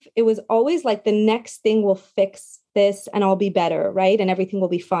it was always like the next thing will fix this and I'll be better, right? And everything will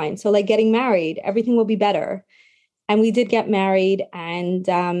be fine. So like getting married, everything will be better. And we did get married, and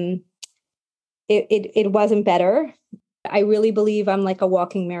it wasn't better. I really believe I'm like a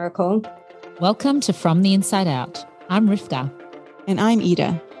walking miracle. Welcome to From the Inside Out. I'm Rivka. And I'm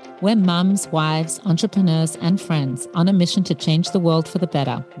Ida. We're mums, wives, entrepreneurs, and friends on a mission to change the world for the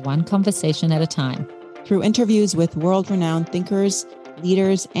better, one conversation at a time. Through interviews with world-renowned thinkers,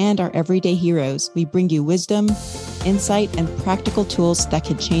 leaders, and our everyday heroes, we bring you wisdom, insight, and practical tools that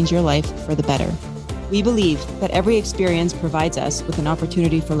can change your life for the better. We believe that every experience provides us with an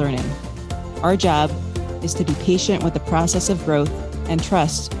opportunity for learning. Our job is to be patient with the process of growth and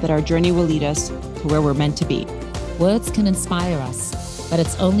trust that our journey will lead us to where we're meant to be. Words can inspire us, but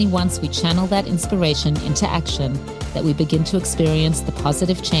it's only once we channel that inspiration into action that we begin to experience the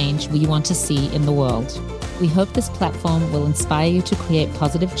positive change we want to see in the world. We hope this platform will inspire you to create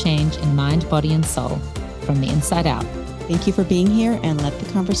positive change in mind, body, and soul from the inside out. Thank you for being here, and let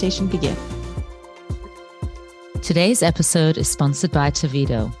the conversation begin. Today's episode is sponsored by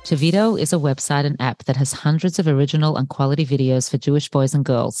Tavido. Tavido is a website and app that has hundreds of original and quality videos for Jewish boys and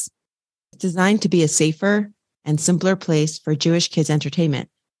girls. It's designed to be a safer and simpler place for Jewish kids' entertainment,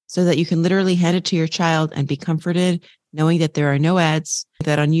 so that you can literally hand it to your child and be comforted knowing that there are no ads,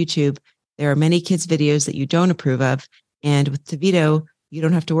 that on YouTube, there are many kids' videos that you don't approve of. And with Tavido, you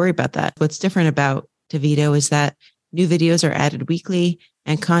don't have to worry about that. What's different about Tavido is that new videos are added weekly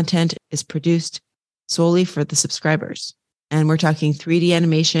and content is produced solely for the subscribers. And we're talking 3D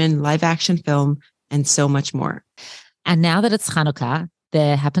animation, live action film, and so much more. And now that it's Hanukkah,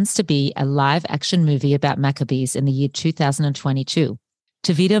 there happens to be a live action movie about Maccabees in the year 2022.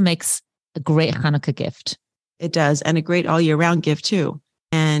 Tavido makes a great Hanukkah gift. It does, and a great all year round gift too.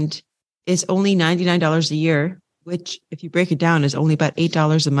 And it's only $99 a year, which if you break it down is only about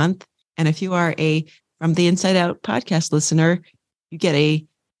 $8 a month. And if you are a From the Inside Out podcast listener, you get a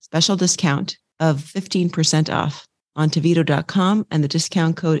special discount of 15% off on Tavido.com. And the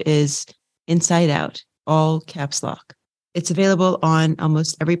discount code is Inside Out, all caps lock. It's available on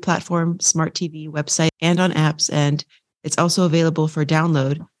almost every platform, smart TV, website, and on apps. And it's also available for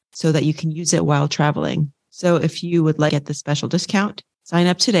download so that you can use it while traveling. So if you would like to get the special discount, sign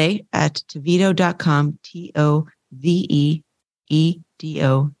up today at Tavido.com,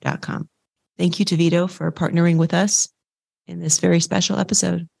 Toveedo.com. Thank you, Tavido, for partnering with us in this very special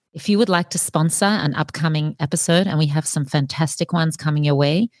episode. If you would like to sponsor an upcoming episode, and we have some fantastic ones coming your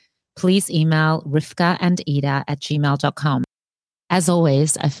way, please email rivkaandida@gmail.com. As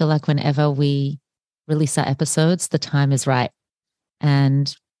always, I feel like whenever we release our episodes, the time is right.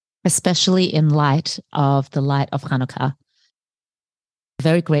 And especially in light of Hanukkah,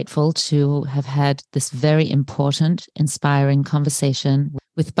 very grateful to have had this very important, inspiring conversation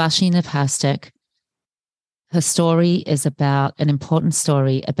with Bashi Nepastek. Her story is about an important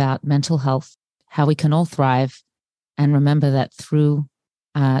story about mental health, how we can all thrive, and remember that through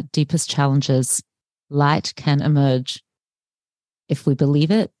our deepest challenges, light can emerge if we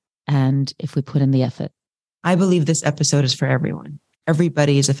believe it and if we put in the effort. I believe this episode is for everyone.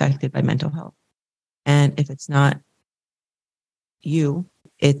 Everybody is affected by mental health. And if it's not you,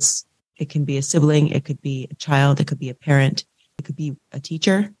 it can be a sibling, it could be a child, it could be a parent, it could be a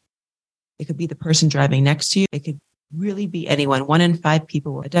teacher. It could be the person driving next to you. It could really be anyone. 1 in 5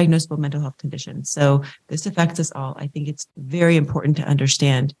 people with a diagnosable mental health condition. So this affects us all. I think it's very important to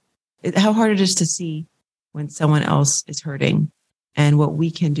understand how hard it is to see when someone else is hurting and what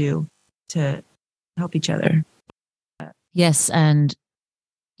we can do to help each other. Yes. And,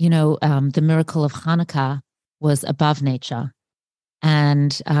 the miracle of Hanukkah was above nature.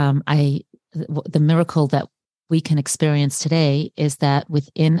 And the miracle that we can experience today is that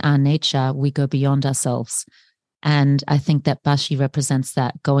within our nature, we go beyond ourselves. And I think that Bashi represents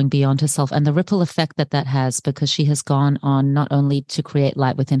that, going beyond herself and the ripple effect that has, because she has gone on not only to create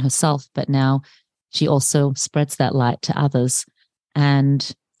light within herself, but now she also spreads that light to others.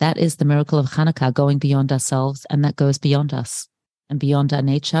 And that is the miracle of Hanukkah, going beyond ourselves, and that goes beyond us and beyond our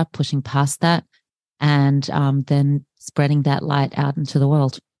nature, pushing past that, and then spreading that light out into the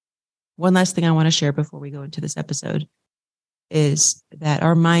world. One last thing I want to share before we go into this episode is that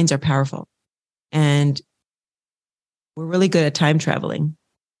our minds are powerful, and we're really good at time traveling.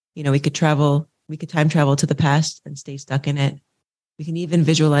 We could time travel to the past and stay stuck in it. We can even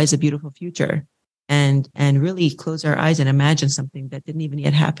visualize a beautiful future and really close our eyes and imagine something that didn't even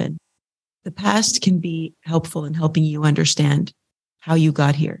yet happen. The past can be helpful in helping you understand how you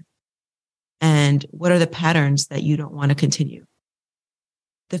got here and what are the patterns that you don't want to continue.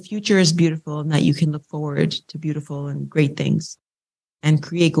 The future is beautiful and that you can look forward to beautiful and great things. and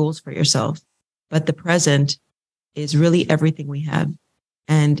create goals for yourself. But the present is really everything we have.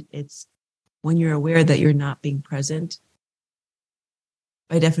 And it's when you're aware that you're not being present,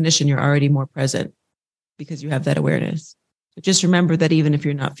 by definition, you're already more present because you have that awareness. So just remember that even if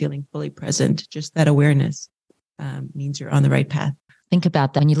you're not feeling fully present, just that awareness means you're on the right path. Think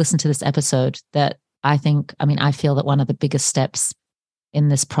about that when you listen to this episode, that I feel that one of the biggest steps in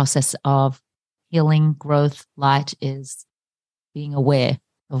this process of healing, growth, light is being aware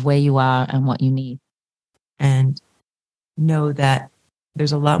of where you are and what you need. And know that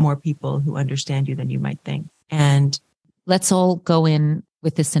there's a lot more people who understand you than you might think. And let's all go in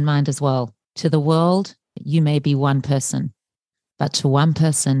with this in mind as well. To the world, you may be one person, but to one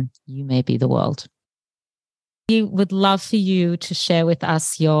person, you may be the world. We would love for you to share with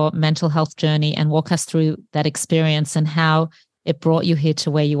us your mental health journey and walk us through that experience and how it brought you here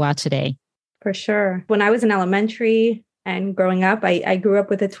to where you are today. For sure. When I was in elementary and growing up, I grew up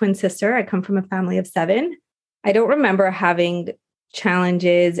with a twin sister. I come from a family of 7. I don't remember having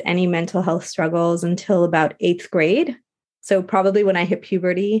challenges, any mental health struggles until about 8th grade. So probably when I hit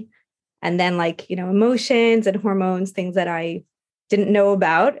puberty, and then emotions and hormones, things that I didn't know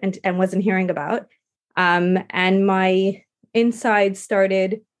about and wasn't hearing about. And my inside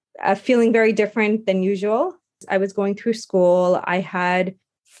started feeling very different than usual. I was going through school. I had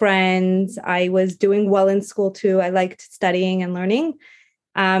friends. I was doing well in school too. I liked studying and learning.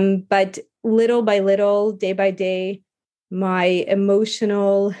 But little by little, day by day, my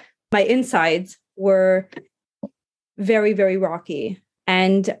insides were very, very rocky.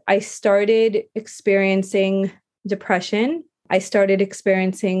 And I started experiencing depression. I started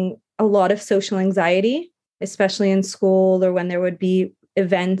experiencing a lot of social anxiety, especially in school or when there would be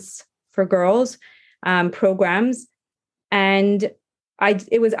events for girls, programs. And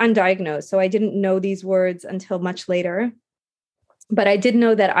it was undiagnosed. So I didn't know these words until much later. But I did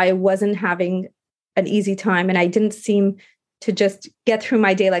know that I wasn't having an easy time, and I didn't seem to just get through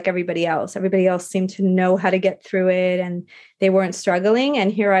my day like everybody else. Everybody else seemed to know how to get through it, and they weren't struggling.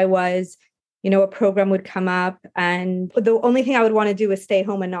 And here I was, a program would come up, and the only thing I would want to do is stay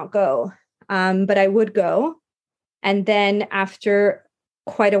home and not go. But I would go. And then after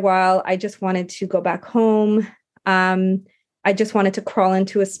quite a while, I just wanted to go back home. I just wanted to crawl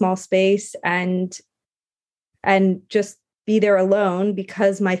into a small space and just be there alone,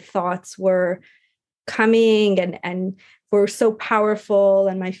 because my thoughts were coming and were so powerful,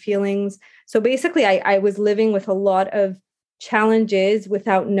 and my feelings. So basically, I was living with a lot of challenges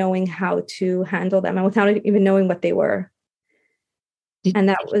without knowing how to handle them and without even knowing what they were.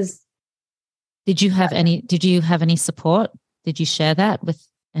 Did you have any support? Did you share that with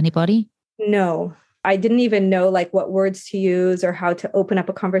anybody? No. I didn't even know what words to use or how to open up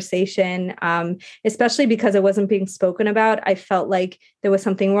a conversation, especially because it wasn't being spoken about. I felt like there was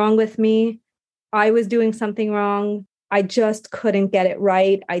something wrong with me. I was doing something wrong. I just couldn't get it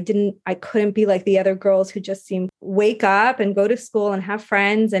right. I couldn't be like the other girls who just seemed to wake up and go to school and have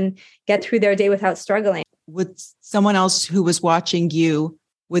friends and get through their day without struggling. Would someone else who was watching you,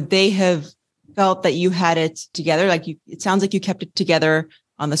 would they have felt that you had it together? It sounds like you kept it together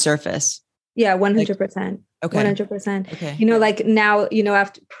on the surface. Yeah, 100%. Okay. 100%. Okay. Now,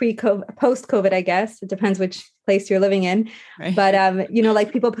 after pre-COVID, post-COVID, I guess, it depends which place you're living in. Right.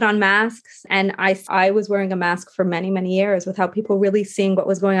 But, people put on masks, and I was wearing a mask for many, many years without people really seeing what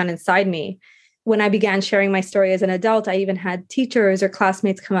was going on inside me. When I began sharing my story as an adult, I even had teachers or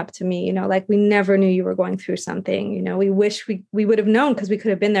classmates come up to me, we never knew you were going through something. We wish we would have known because we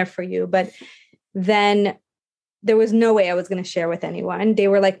could have been there for you. But then there was no way I was going to share with anyone. They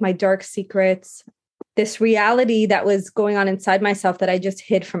were like my dark secrets, this reality that was going on inside myself that I just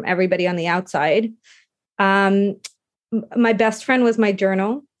hid from everybody on the outside. My best friend was my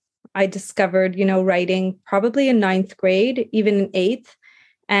journal. I discovered, writing probably in 9th grade, even in 8th.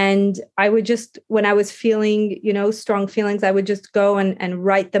 And I would just, when I was feeling, strong feelings, I would just go and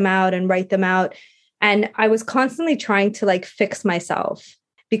write them out. And I was constantly trying to fix myself.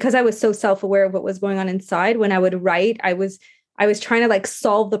 Because I was so self-aware of what was going on inside, when I would write, I was trying to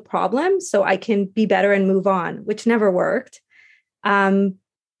solve the problem so I can be better and move on, which never worked. And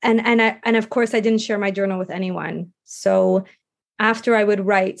of course, I didn't share my journal with anyone. So after I would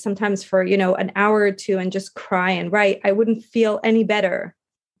write, sometimes for an hour or two, and just cry and write, I wouldn't feel any better.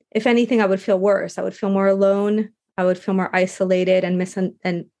 If anything, I would feel worse. I would feel more alone. I would feel more isolated and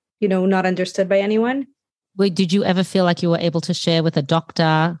not understood by anyone. Wait, did you ever feel like you were able to share with a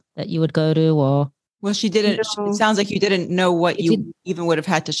doctor that you would go to, or? Well, she didn't. No. It sounds like you didn't know what you even would have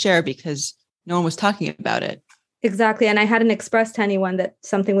had to share because no one was talking about it. Exactly. And I hadn't expressed to anyone that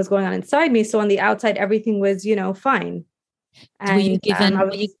something was going on inside me. So on the outside, everything was, fine. Were you And given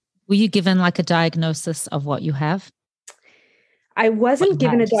were you given like a diagnosis of what you have? I wasn't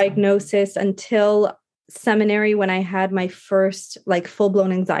given a sorry. diagnosis until seminary when I had my first like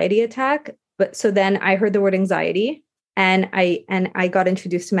full-blown anxiety attack. But so then I heard the word anxiety and I got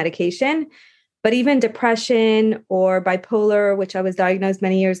introduced to medication. But even depression or bipolar, which I was diagnosed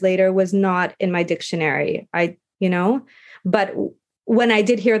many years later, was not in my dictionary. But when I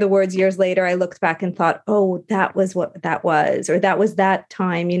did hear the words years later, I looked back and thought, oh, that was what that was, or that was that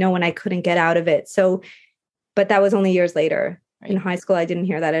time, when I couldn't get out of it. So, but that was only years later. Right. In high school, I didn't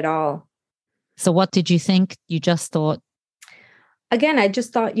hear that at all. So what did you think? You just thought? Again, I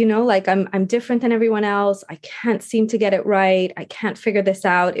just thought, like I'm different than everyone else. I can't seem to get it right. I can't figure this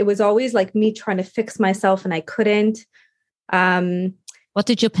out. It was always like me trying to fix myself and I couldn't. What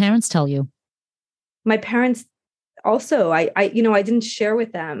did your parents tell you? My parents also, I didn't share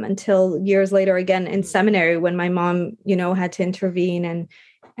with them until years later, again in seminary when my mom, had to intervene. And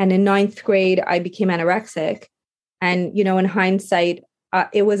in 9th grade, I became anorexic. And, in hindsight,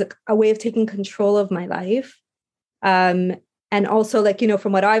 it was a way of taking control of my life. And also like,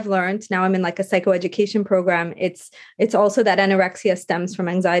 from what I've learned, now I'm in like a psychoeducation program. It's also that anorexia stems from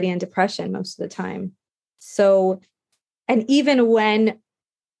anxiety and depression most of the time. So, and even when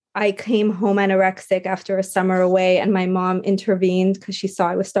I came home anorexic after a summer away and my mom intervened because she saw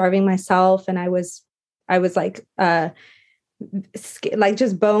I was starving myself and I was like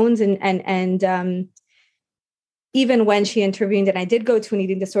just bones and even when she intervened and I did go to an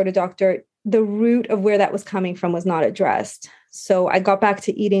eating disorder doctor, the root of where that was coming from was not addressed. So I got back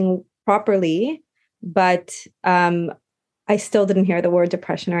to eating properly, but I still didn't hear the word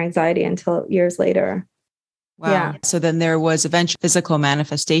depression or anxiety until years later. Wow. Yeah. So then there was eventually physical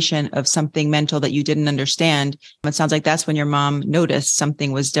manifestation of something mental that you didn't understand. It sounds like that's when your mom noticed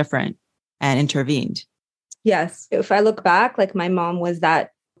something was different and intervened. Yes. If I look back, like my mom was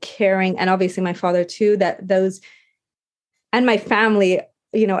that caring, and obviously my father too, and my family,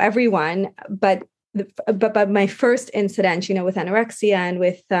 everyone, but my first incident, with anorexia and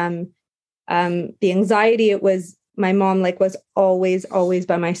with the anxiety, it was my mom was always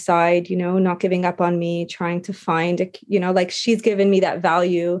by my side, not giving up on me, trying to find, she's given me that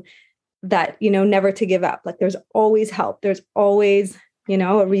value that, never to give up. Like there's always help. There's always,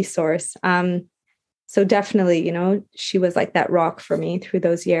 a resource. So definitely, she was like that rock for me through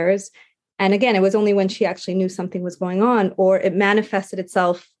those years. And again, it was only when she actually knew something was going on or it manifested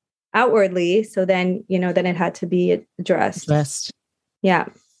itself outwardly. So then, then it had to be addressed. Yeah.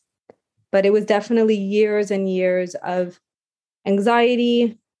 But it was definitely years and years of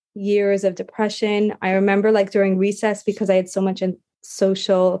anxiety, years of depression. I remember during recess, because I had so much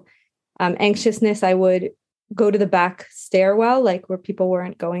social anxiousness, I would go to the back stairwell, where people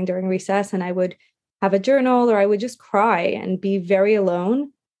weren't going during recess. And I would have a journal or I would just cry and be very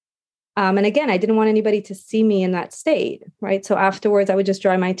alone. And again, I didn't want anybody to see me in that state, right? So afterwards, I would just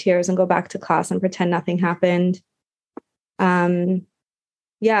dry my tears and go back to class and pretend nothing happened.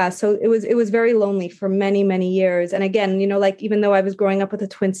 Yeah, so it was very lonely for many, many years. And again, even though I was growing up with a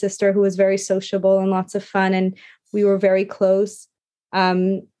twin sister who was very sociable and lots of fun, and we were very close,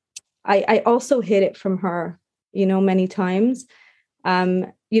 I also hid it from her, many times.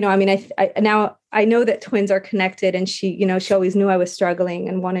 Now I know that twins are connected, and she always knew I was struggling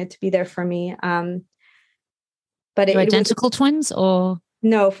and wanted to be there for me. But You're identical twins or?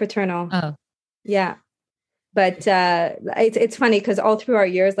 No, fraternal. Oh, yeah. But it's funny because all through our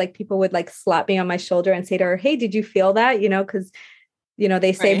years, people would slap me on my shoulder and say to her, "Hey, did you feel that?" Because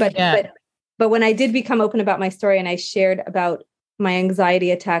they say, right. but when I did become open about my story and I shared about my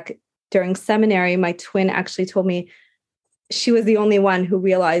anxiety attack during seminary, my twin actually told me she was the only one who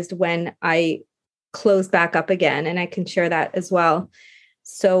realized when I closed back up again, and I can share that as well.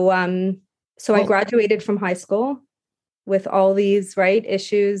 So, I graduated from high school with all these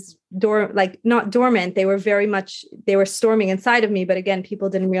issues, not dormant. They were storming inside of me. But again, people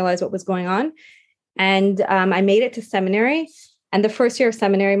didn't realize what was going on. And I made it to seminary. And the first year of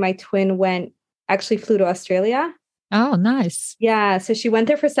seminary, my twin flew to Australia. Oh, nice. Yeah. So she went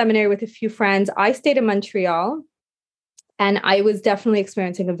there for seminary with a few friends. I stayed in Montreal. And I was definitely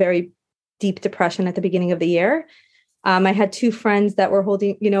experiencing a very deep depression at the beginning of the year. I had two friends that were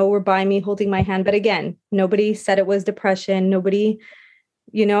were by me holding my hand. But again, nobody said it was depression. Nobody,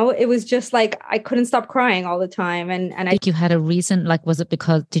 it was just I couldn't stop crying all the time. And I think you had a reason.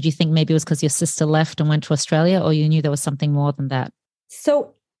 Did you think maybe it was because your sister left and went to Australia, or you knew there was something more than that?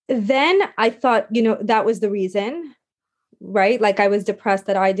 So then I thought, that was the reason, right? I was depressed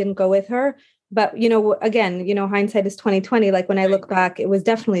that I didn't go with her. But, again, hindsight is 2020. When I look back, it was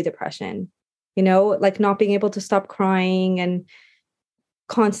definitely depression. like not being able to stop crying and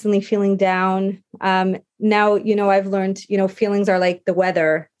constantly feeling down. Now, I've learned, feelings are like the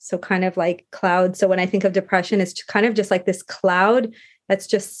weather. So kind of like clouds. So when I think of depression, it's kind of just like this cloud that's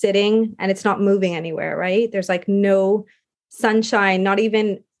just sitting and it's not moving anywhere, right? There's like no sunshine, not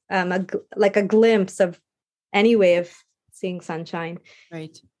even like a glimpse of any way of seeing sunshine.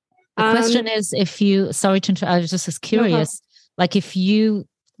 Right. The question is, sorry to interrupt, I was just as curious, like if you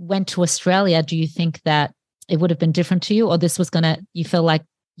went to Australia, do you think that it would have been different to you, or you feel like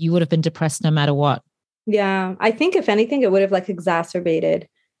you would have been depressed no matter what? Yeah, I think if anything, it would have like exacerbated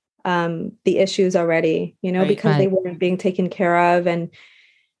the issues already, because they weren't being taken care of. And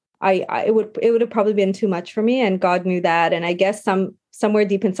it would have probably been too much for me, and God knew that. And I guess somewhere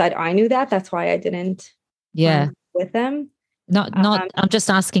deep inside, I knew that. That's why I didn't with them. I'm just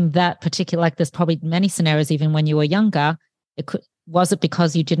asking that particular, like there's probably many scenarios, even when you were younger, was it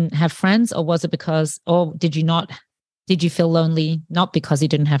because you didn't have friends, or was it did you feel lonely, not because you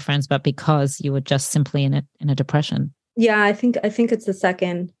didn't have friends, but because you were just simply in a depression? Yeah, I think it's the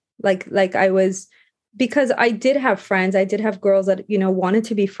second, like I was, because I did have friends. I did have girls that, wanted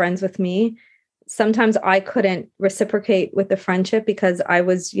to be friends with me. Sometimes I couldn't reciprocate with the friendship because I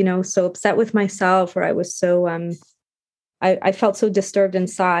was, so upset with myself, or I was so, I felt so disturbed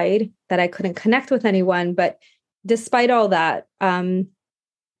inside that I couldn't connect with anyone. But despite all that,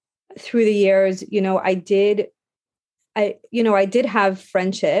 through the years, I did have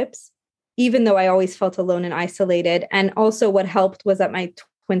friendships, even though I always felt alone and isolated. And also what helped was that my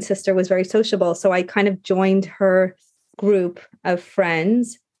twin sister was very sociable. So I kind of joined her group of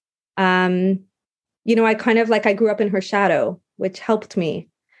friends. I kind of I grew up in her shadow, which helped me.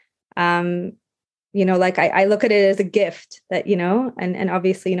 I look at it as a gift that, and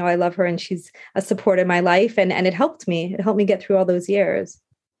obviously, I love her and she's a support in my life, and it helped me. It helped me get through all those years.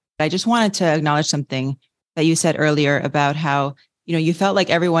 I just wanted to acknowledge something that you said earlier about how, you felt like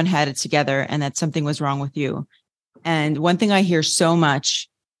everyone had it together and that something was wrong with you. And one thing I hear so much,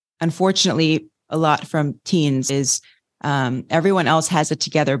 unfortunately, a lot from teens is everyone else has it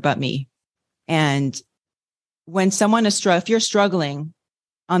together but me. And when someone if you're struggling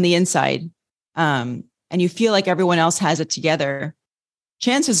on the inside, and you feel like everyone else has it together,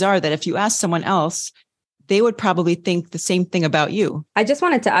 chances are that if you ask someone else, they would probably think the same thing about you. I just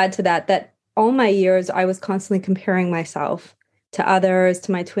wanted to add to that all my years, I was constantly comparing myself to others,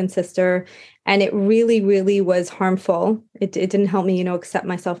 to my twin sister. And it really, really was harmful. It didn't help me, accept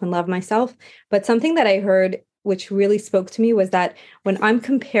myself and love myself. But something that I heard, which really spoke to me, was that when I'm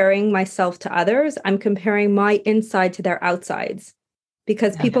comparing myself to others, I'm comparing my inside to their outsides.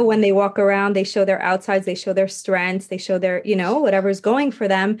 Because people, when they walk around, they show their outsides, they show their strengths, they show their, whatever's going for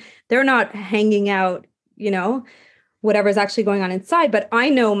them. They're not hanging out, whatever's actually going on inside. But I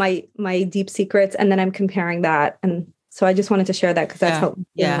know my deep secrets, and then I'm comparing that. And so I just wanted to share that because that's helped.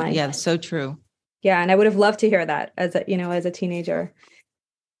 Yeah, so true. Yeah, and I would have loved to hear that as a teenager.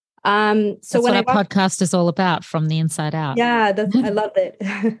 So that's when our podcast is all about, from the inside out. Yeah, I loved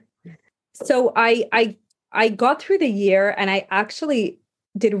it. So I got through the year, and I actually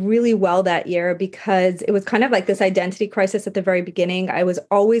did really well that year because it was kind of like this identity crisis at the very beginning. I was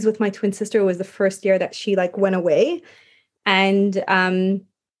always with my twin sister. It was the first year that she went away. And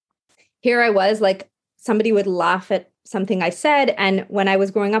here I was, somebody would laugh at something I said. And when I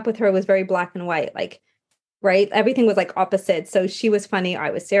was growing up with her, it was very black and white, right? Everything was opposite. So she was funny, I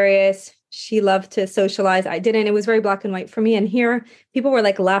was serious. She loved to socialize, I didn't. It was very black and white for me. And here people were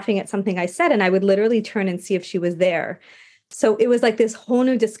laughing at something I said, and I would literally turn and see if she was there. So it was this whole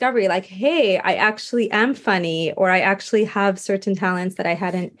new discovery, hey, I actually am funny, or I actually have certain talents that I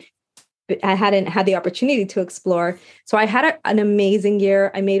hadn't had the opportunity to explore. So I had an amazing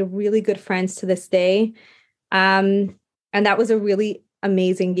year. I made really good friends to this day. And that was a really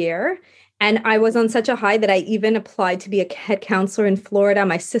amazing year. And I was on such a high that I even applied to be a head counselor in Florida.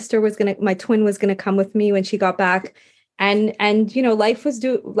 My twin was going to come with me when she got back. And life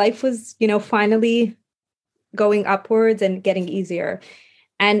was finally going upwards and getting easier.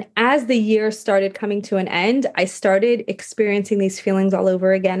 And as the year started coming to an end, I started experiencing these feelings all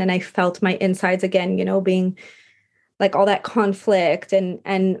over again. And I felt my insides again, being all that conflict.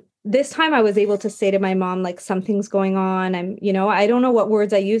 And this time I was able to say to my mom, something's going on. I don't know what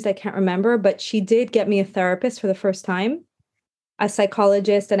words I used. I can't remember, but she did get me a therapist for the first time, a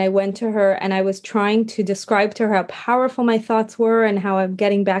psychologist. And I went to her and I was trying to describe to her how powerful my thoughts were and how I'm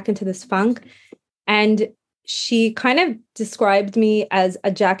getting back into this funk. And she kind of described me as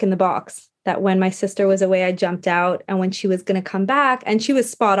a jack in the box, that when my sister was away, I jumped out, and when she was going to come back, and she was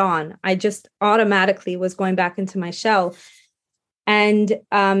spot on, I just automatically was going back into my shell. And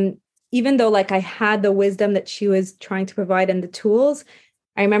even though like I had the wisdom that she was trying to provide and the tools,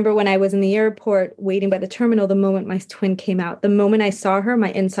 I remember when I was in the airport waiting by the terminal, the moment my twin came out, the moment I saw her,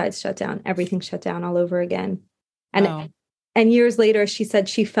 my insides shut down, everything shut down all over again. And Wow. and years later, she said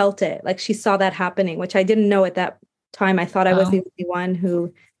she felt it, like she saw that happening, which I didn't know at that time. I thought I was Wow. the only one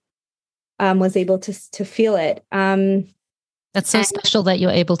who was able to feel it. That's so and special that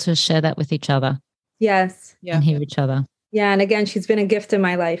you're able to share that with each other yes, Yeah. and hear each other. yeah. And again, she's been a gift in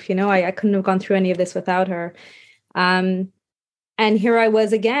my life. You know, I couldn't have gone through any of this without her. And here I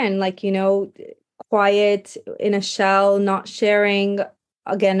was again, like, you know, quiet in a shell, not sharing.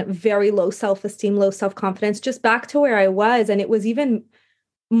 Again, very low self-esteem, low self-confidence, just back to where I was. And it was even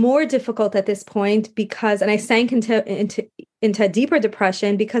more difficult at this point because, and I sank into a deeper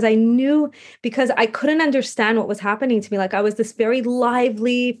depression because because I couldn't understand what was happening to me. Like I was this very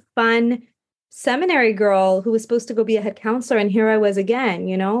lively, fun seminary girl who was supposed to go be a head counselor. And here I was again,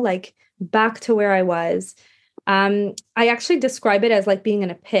 you know, like back to where I was. I actually describe it as like being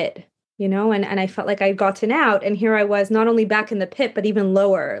in a pit, you know, and I felt like I'd gotten out and here I was not only back in the pit, but even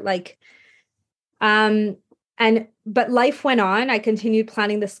lower, like, but life went on. I continued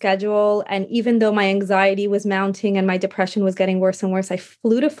planning the schedule. And even though my anxiety was mounting and my depression was getting worse and worse, I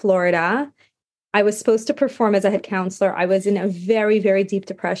flew to Florida. I was supposed to perform as a head counselor. I was in a very, very deep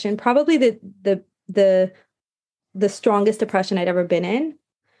depression, probably the strongest depression I'd ever been in.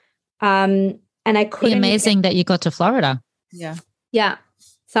 And I couldn't. Amazing that you got to Florida. Yeah. Yeah.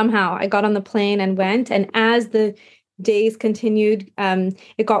 Somehow I got on the plane and went. And as the days continued,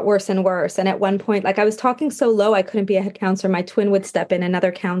 it got worse and worse. And at one point, like I was talking so low, I couldn't be a head counselor. My twin would step in,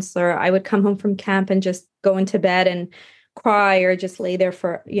 another counselor. I would come home from camp and just go into bed and cry or just lay there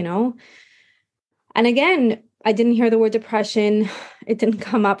for, you know. And again, I didn't hear the word depression. It didn't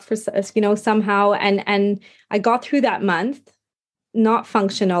come up for, you know, somehow. And I got through that month, not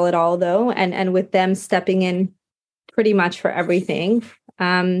functional at all though. And with them stepping in pretty much for everything.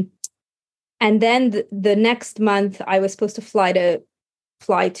 And then the next month, I was supposed to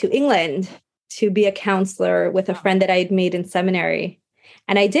fly to England to be a counselor with a friend that I had made in seminary.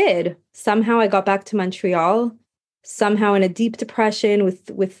 And I did. Somehow I got back to Montreal, somehow in a deep depression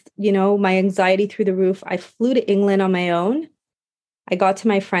with you know, my anxiety through the roof. I flew to England on my own. I got to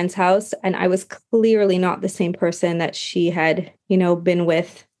my friend's house and I was clearly not the same person that she had, you know, been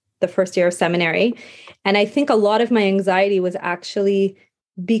with the first year of seminary. And I think a lot of my anxiety was actually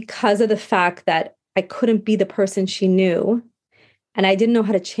because of the fact that I couldn't be the person she knew. And I didn't know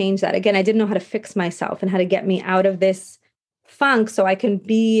how to change that. Again, I didn't know how to fix myself and how to get me out of this funk so I can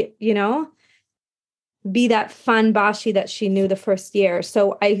be, you know, be that fun Bashi that she knew the first year.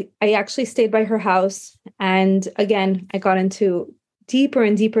 So I actually stayed by her house. And again, I got into deeper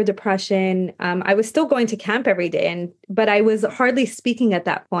and deeper depression. I was still going to camp every day, but I was hardly speaking at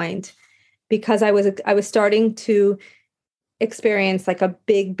that point because I was starting to experience like a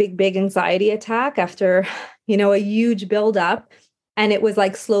big anxiety attack after, you know, a huge buildup, and it was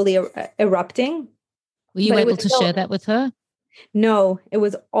like slowly erupting. Were you able to share that with her? No, it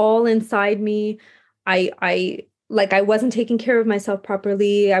was all inside me. I wasn't taking care of myself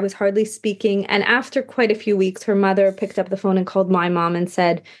properly. I was hardly speaking. And after quite a few weeks, her mother picked up the phone and called my mom and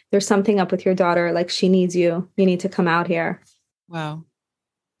said, "There's something up with your daughter. Like she needs you. You need to come out here." Wow.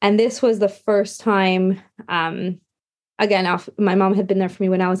 And this was the first time, again, my mom had been there for me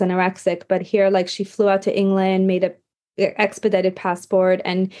when I was anorexic, but here, like she flew out to England, made a expedited passport.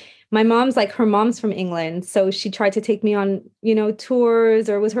 And my mom's like, her mom's from England. So she tried to take me on, you know, tours,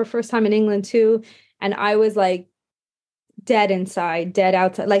 or it was her first time in England too. And I was like dead inside, dead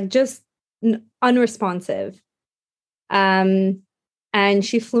outside, like just unresponsive. And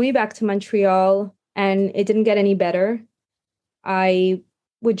she flew me back to Montreal and it didn't get any better. I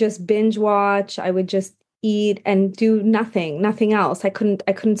would just binge watch. I would just eat and do nothing else. I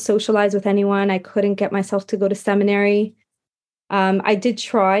couldn't socialize with anyone. I couldn't get myself to go to seminary. I did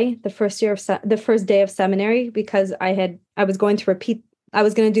try the first day of seminary because I was going to repeat. I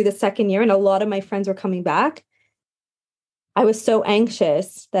was going to do the second year, and a lot of my friends were coming back. I was so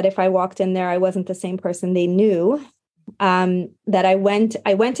anxious that if I walked in there, I wasn't the same person they knew. That I went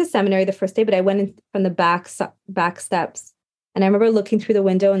to seminary the first day, but I went in from the back steps. And I remember looking through the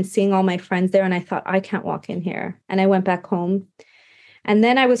window and seeing all my friends there. And I thought, I can't walk in here. And I went back home. And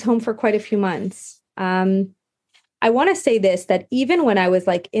then I was home for quite a few months. I want to say this, that even when I was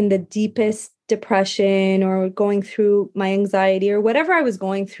like in the deepest depression or going through my anxiety or whatever I was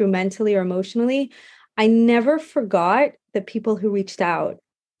going through mentally or emotionally, I never forgot the people who reached out.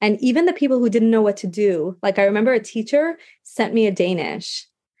 And even the people who didn't know what to do. Like I remember a teacher sent me a Danish.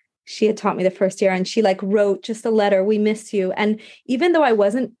 she had taught me the first year, and she like wrote just a letter, "We miss you." And even though I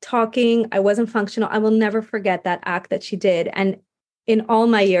wasn't talking, I wasn't functional, I will never forget that act that she did. And in all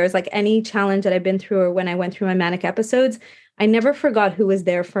my years, like any challenge that I've been through or when I went through my manic episodes, I never forgot who was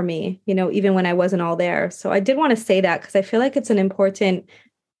there for me, even when I wasn't all there. So I did want to say that because I feel like it's an important,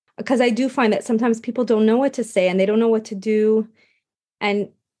 because I do find that sometimes people don't know what to say and they don't know what to do. And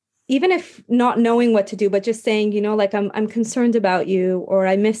even if not knowing what to do, but just saying, like I'm concerned about you, or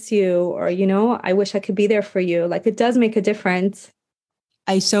I miss you, or, I wish I could be there for you. Like it does make a difference.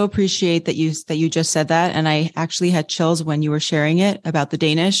 I so appreciate that you just said that. And I actually had chills when you were sharing it about the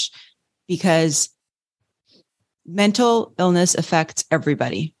Danish, because mental illness affects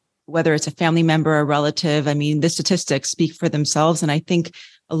everybody, whether it's a family member, a relative. I mean, the statistics speak for themselves. And I think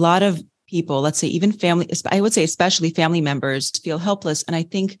a lot of people, let's say even family, I would say especially family members, feel helpless. And I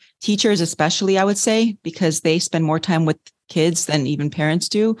think teachers, especially, I would say, because they spend more time with kids than even parents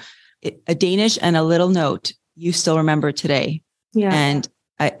do. A Danish and a little note, you still remember today. Yeah. And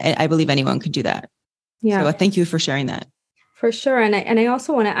I believe anyone could do that. Yeah. So thank you for sharing that. For sure. And I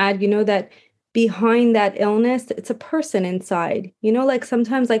also want to add, that behind that illness, it's a person inside, like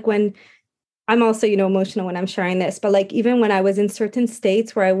sometimes like when I'm also, emotional when I'm sharing this, but like even when I was in certain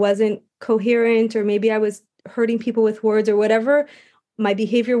states where I wasn't coherent, or maybe I was hurting people with words or whatever, my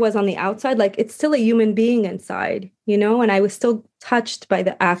behavior was on the outside, like it's still a human being inside, and I was still touched by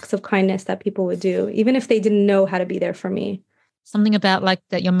the acts of kindness that people would do, even if they didn't know how to be there for me. Something about like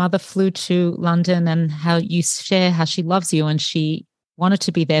that your mother flew to London and how you share how she loves you and she wanted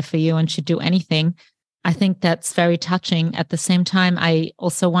to be there for you and she'd do anything. I think that's very touching. At the same time, I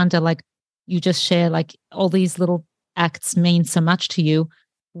also wonder, like you just share, like all these little acts mean so much to you.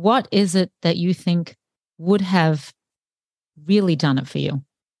 What is it that you think would have really done it for you,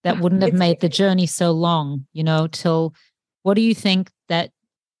 that wouldn't have made the journey so long, till what do you think that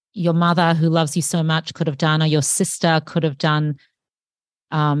your mother who loves you so much could have done, or your sister could have done,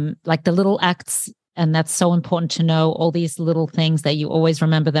 like the little acts? And that's so important to know, all these little things that you always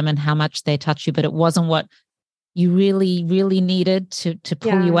remember them and how much they touch you, but it wasn't what you really, really needed to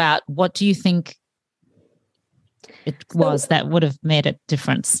pull you out. What do you think it was that would have made a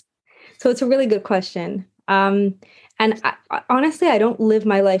difference? So it's a really good question. And honestly, I don't live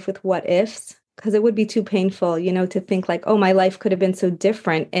my life with what ifs, because it would be too painful, to think like, oh, my life could have been so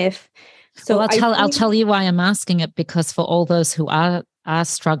different if. So well, I'll tell you why I'm asking it, because for all those who are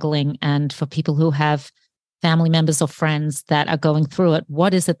struggling, and for people who have family members or friends that are going through it,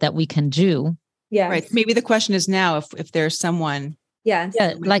 what is it that we can do? Yeah. Right. Maybe the question is now, if there's someone. Yes.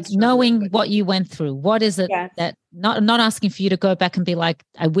 Yeah. Like knowing what you went through, what is it that not asking for you to go back and be like,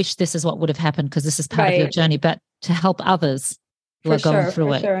 I wish this is what would have happened because this is part of your journey, but to help others who are going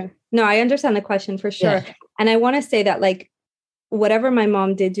through it. Sure. No, I understand the question for sure. Yeah. And I want to say that like whatever my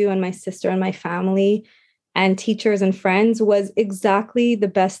mom did do, and my sister and my family and teachers and friends, was exactly the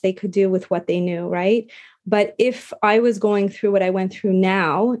best they could do with what they knew, right? But if I was going through what I went through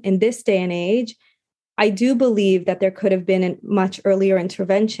now in this day and age, I do believe that there could have been much earlier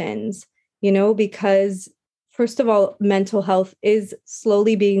interventions, because first of all, mental health is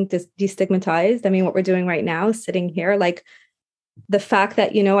slowly being destigmatized. I mean, what we're doing right now, sitting here, like the fact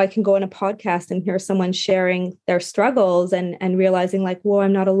that, I can go on a podcast and hear someone sharing their struggles and realizing like, whoa,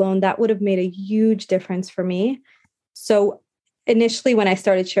 I'm not alone. That would have made a huge difference for me. So initially, when I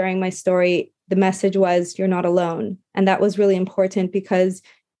started sharing my story, the message was, you're not alone. And that was really important, because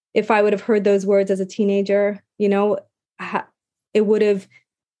if I would have heard those words as a teenager, it would have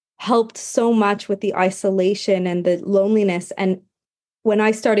helped so much with the isolation and the loneliness. And when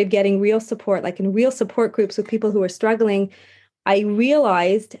I started getting real support, like in real support groups with people who were struggling, I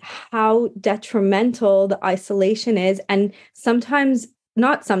realized how detrimental the isolation is. And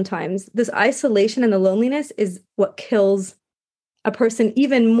not sometimes, this isolation and the loneliness is what kills a person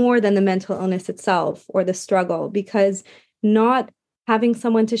even more than the mental illness itself or the struggle, because not having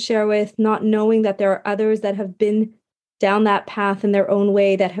someone to share with, not knowing that there are others that have been down that path in their own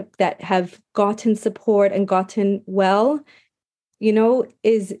way, that have gotten support and gotten well,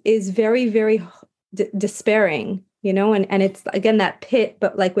 is very, very despairing, and it's again that pit,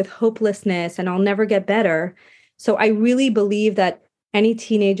 but like with hopelessness and I'll never get better. So I really believe that any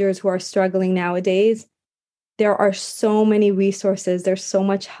teenagers who are struggling nowadays, there are so many resources. There's so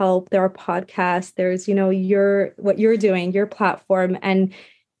much help. There are podcasts. There's, what you're doing, your platform, and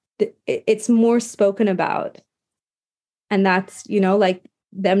it's more spoken about. And that's, like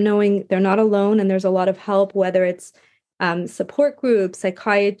them knowing they're not alone, and there's a lot of help, whether it's support groups,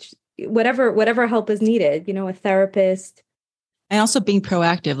 psychiatry, whatever help is needed, a therapist. And also being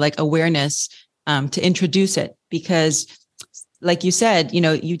proactive, like awareness, to introduce it, because like you said,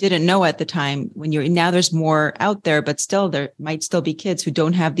 you didn't know at the time when now there's more out there, but still there might still be kids who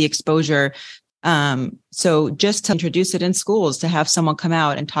don't have the exposure. So just to introduce it in schools, to have someone come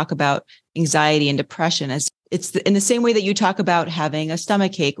out and talk about anxiety and depression, as it's in the same way that you talk about having a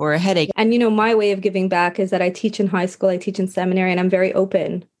stomach ache or a headache. And, my way of giving back is that I teach in high school, I teach in seminary, and I'm very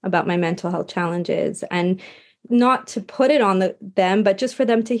open about my mental health challenges, and not to put it on them, but just for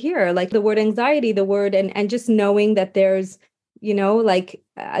them to hear, like the word anxiety, and just knowing that there's, like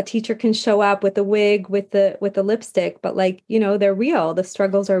a teacher can show up with a wig, with the lipstick, but like, they're real. The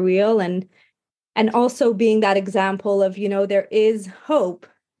struggles are real. And also being that example of, there is hope.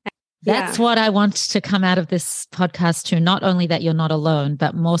 That's what I want to come out of this podcast too. Not only that you're not alone,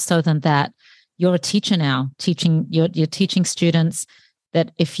 but more so than that, you're a teacher now, you're teaching students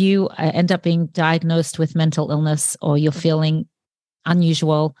that if you end up being diagnosed with mental illness, or you're feeling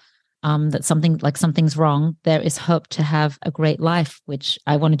unusual, that something's wrong, there is hope to have a great life, which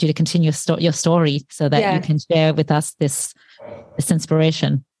I wanted you to continue your story so that you can share with us this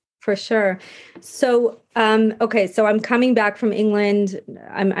inspiration. For sure. So, okay. So I'm coming back from England.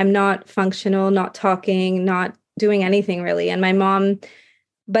 I'm not functional, not talking, not doing anything really. And my mom,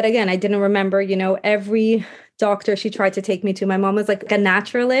 but again, I didn't remember, every doctor she tried to take me to. My mom was like a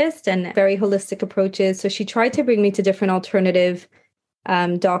naturalist and very holistic approaches. So she tried to bring me to different alternative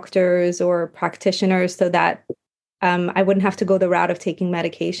doctors or practitioners so that I wouldn't have to go the route of taking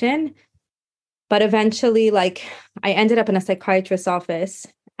medication. But eventually, like, I ended up in a psychiatrist's office.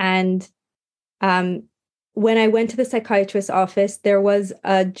 And when I went to the psychiatrist's office, there was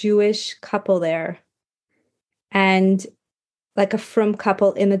a Jewish couple there, and like a frum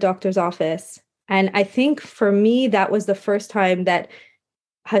couple in the doctor's office. And I think for me, that was the first time that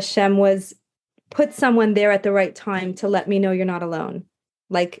Hashem put someone there at the right time to let me know you're not alone.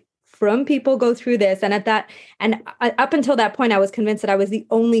 Like, frum people go through this. And up until that point, I was convinced that I was the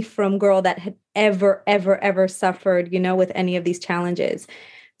only frum girl that had ever suffered, with any of these challenges.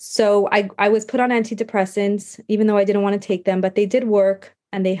 So I was put on antidepressants, even though I didn't want to take them, but they did work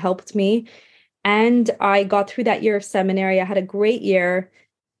and they helped me. And I got through that year of seminary. I had a great year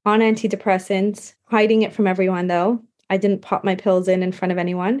on antidepressants, hiding it from everyone, though. I didn't pop my pills in front of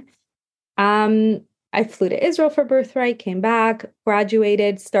anyone. I flew to Israel for Birthright, came back,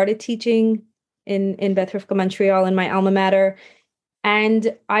 graduated, started teaching in Beth Rivka, Montreal, in my alma mater.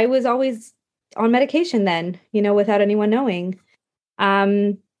 And I was always on medication then, without anyone knowing.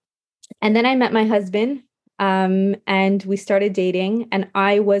 And then I met my husband, and we started dating, and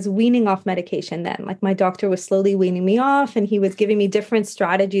I was weaning off medication then. Like, my doctor was slowly weaning me off, and he was giving me different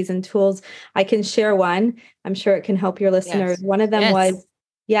strategies and tools. I can share one. I'm sure it can help your listeners. Yes. One of them was,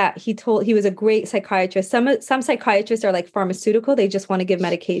 he was a great psychiatrist. Some psychiatrists are like pharmaceutical. They just want to give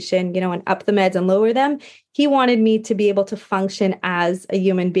medication, and up the meds and lower them. He wanted me to be able to function as a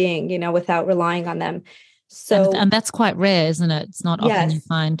human being, without relying on them. So, and that's quite rare, isn't it? It's not often you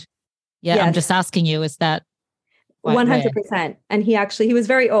find. Yeah, yes. I'm just asking you, is that 100%? And he was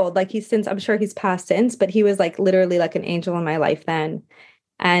very old. Like, I'm sure he's passed since, but he was like literally like an angel in my life then.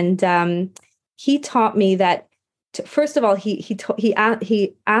 And he taught me that, first of all, he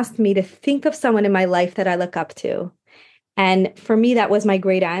asked me to think of someone in my life that I look up to. And for me, that was my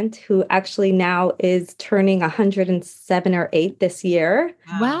great aunt, who actually now is turning 107 or 8 this year.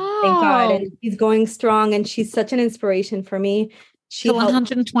 Wow. Thank God. And she's going strong, and she's such an inspiration for me. She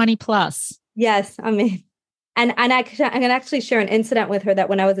 120 plus. Yes. I mean, and I can actually share an incident with her that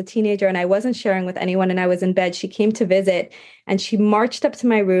when I was a teenager and I wasn't sharing with anyone and I was in bed, she came to visit, and she marched up to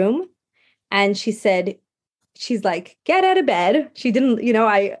my room, and she's like, get out of bed. She didn't,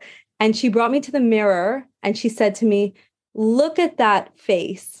 and she brought me to the mirror, and she said to me, look at that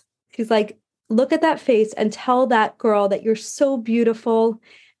face. She's like, look at that face and tell that girl that you're so beautiful.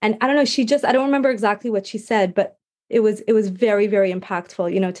 And I don't know, I don't remember exactly what she said, but it was very, very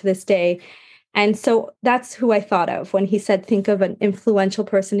impactful, to this day. And so that's who I thought of when he said, think of an influential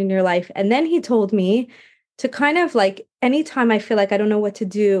person in your life. And then he told me to kind of like, anytime I feel like I don't know what to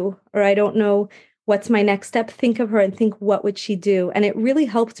do, or I don't know what's my next step, think of her and think, what would she do? And it really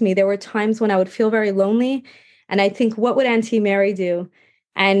helped me. There were times when I would feel very lonely, and I think, what would Auntie Mary do?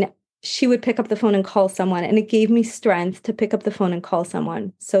 And she would pick up the phone and call someone. And it gave me strength to pick up the phone and call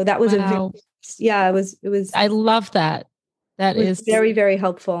someone. So that was it was. I love that. That is very, very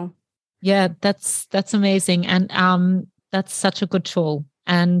helpful. Yeah, that's amazing. And that's such a good tool.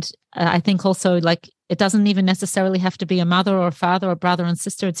 And I think also, like, it doesn't even necessarily have to be a mother or a father or brother and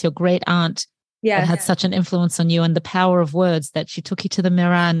sister. It's your great aunt that had such an influence on you, and the power of words that she took you to the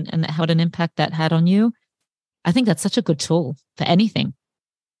mirror and what an impact that had on you. I think that's such a good tool for anything.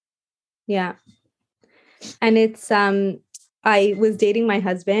 Yeah. And it's, I was dating my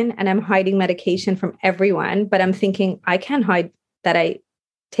husband and I'm hiding medication from everyone, but I'm thinking I can't hide that I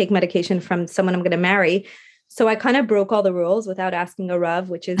take medication from someone I'm going to marry. So I kind of broke all the rules without asking a Rav,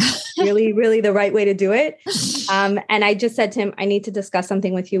 which is really, really the right way to do it. And I just said to him, I need to discuss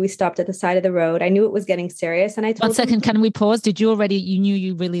something with you. We stopped at the side of the road. I knew it was getting serious. And I told 1 second, him, can we pause? You knew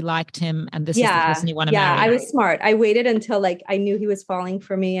you really liked him and this is the person you want to marry? Yeah, I was smart. I waited until like I knew he was falling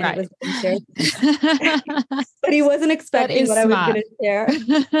for me and it was getting serious. But he wasn't expecting what smart. I was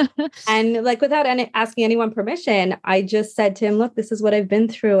going to share. And like without asking anyone permission, I just said to him, look, this is what I've been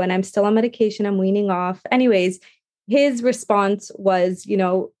through and I'm still on medication. I'm weaning off. Anyways, his response was,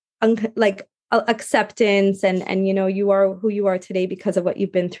 acceptance and, you are who you are today because of what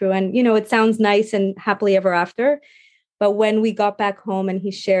you've been through. And, it sounds nice and happily ever after. But when we got back home and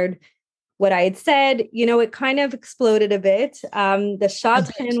he shared what I had said, it kind of exploded a bit. The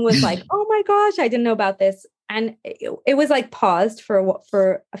shadchan was like, oh my gosh, I didn't know about this. And it was like paused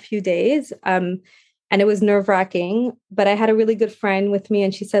for a few days. And it was nerve wracking, but I had a really good friend with me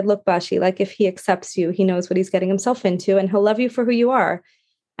and she said, look, Bashi, like if he accepts you, he knows what he's getting himself into and he'll love you for who you are.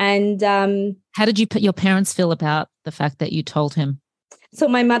 And how did your parents feel about the fact that you told him? So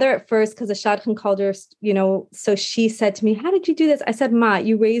my mother at first, because the shadchan called her, so she said to me, how did you do this? I said, Ma,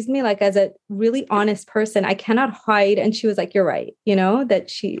 you raised me like as a really honest person. I cannot hide. And she was like, you're right. That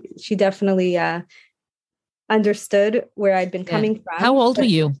she definitely understood where I'd been coming from. How old were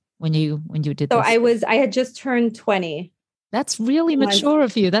you when you did this? So I had just turned 20. That's really mature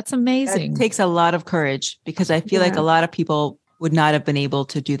of you. That's amazing. It takes a lot of courage because I feel like a lot of people would not have been able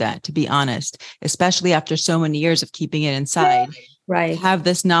to do that, to be honest, especially after so many years of keeping it inside. Right. Have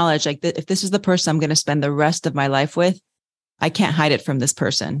this knowledge, like if this is the person I'm going to spend the rest of my life with, I can't hide it from this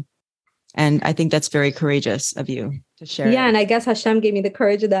person. And I think that's very courageous of you to share. Yeah. And I guess Hashem gave me the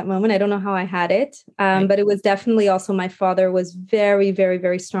courage at that moment. I don't know how I had it. But it was definitely also my father was very, very,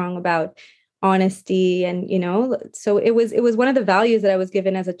 very strong about honesty. And, so it was one of the values that I was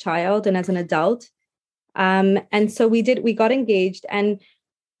given as a child and as an adult. And so we got engaged. And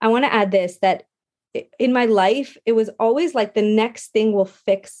I want to add this, that in my life, it was always like the next thing will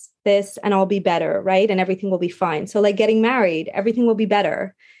fix this and I'll be better, right? And everything will be fine. So like getting married, everything will be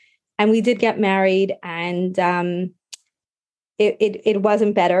better. And we did get married and it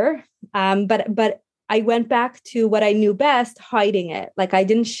wasn't better. But I went back to what I knew best, hiding it. Like I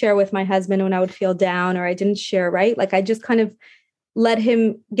didn't share with my husband when I would feel down or I didn't share, right? Like I just kind of let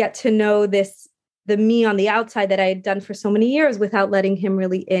him get to know the me on the outside that I had done for so many years without letting him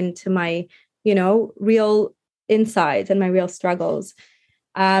really into my real insides and my real struggles.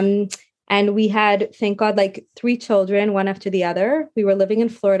 And we had, thank God, like 3 children, one after the other. We were living in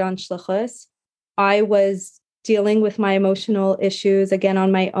Florida on shlichus. I was dealing with my emotional issues again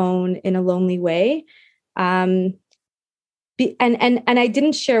on my own in a lonely way. And I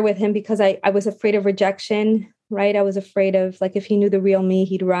didn't share with him because I was afraid of rejection, right? I was afraid of like, if he knew the real me,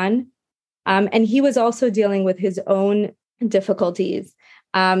 he'd run. And he was also dealing with his own difficulties.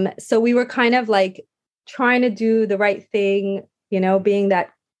 So we were kind of like trying to do the right thing, being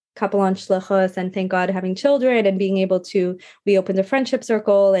that couple on shlichus and thank God having children and being able to, we opened a friendship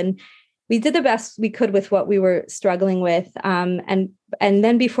circle and we did the best we could with what we were struggling with. And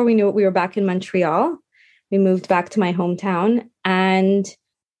then before we knew it, we were back in Montreal. We moved back to my hometown and is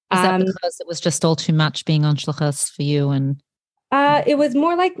that because it was just all too much being on shlichus for you? And it was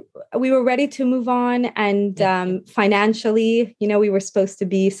more like we were ready to move on and financially, we were supposed to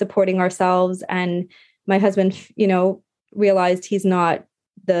be supporting ourselves. And my husband, realized he's not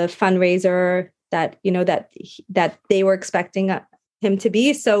the fundraiser that, that they were expecting him to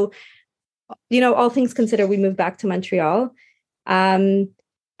be. So, all things considered, we moved back to Montreal. And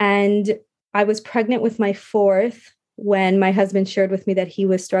I was pregnant with my 4th when my husband shared with me that he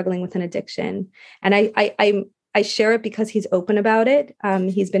was struggling with an addiction. And I share it because he's open about it.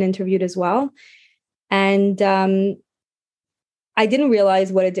 He's been interviewed as well. And I didn't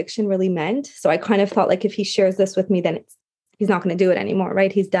realize what addiction really meant. So I kind of thought like, if he shares this with me, then he's not going to do it anymore,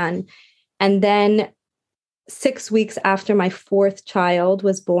 right? He's done. And then 6 weeks after my 4th child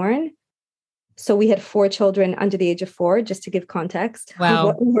was born, so we had 4 children under the age of 4, just to give context of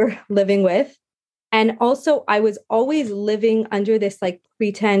what we were living with. And also I was always living under this like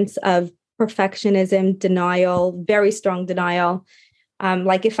pretense of perfectionism, denial, very strong denial.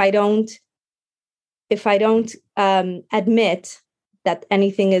 Like if I don't admit that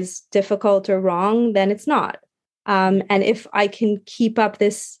anything is difficult or wrong, then it's not. And if I can keep up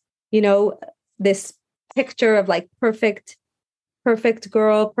this, this picture of like perfect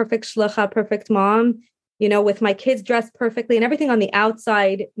girl, perfect shlicha, perfect mom, with my kids dressed perfectly and everything on the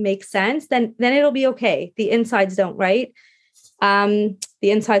outside makes sense, then it'll be okay. The insides don't, right? The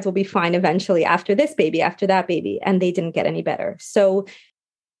insides will be fine eventually after this baby, after that baby. And they didn't get any better. So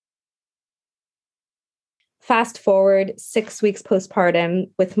fast forward 6 weeks postpartum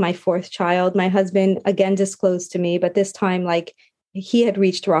with my fourth child, my husband again disclosed to me, but this time, like, he had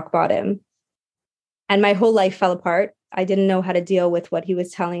reached rock bottom and my whole life fell apart. I didn't know how to deal with what he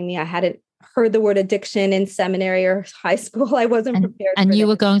was telling me. I hadn't heard the word addiction in seminary or high school. I wasn't prepared. And you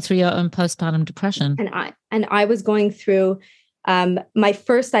were going through your own postpartum depression. And I was going through I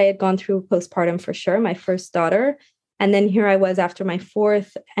had gone through postpartum for sure, my first daughter. And then here I was after my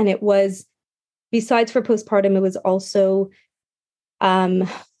fourth. And it was, besides for postpartum, it was also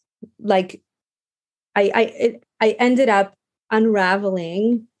like I ended up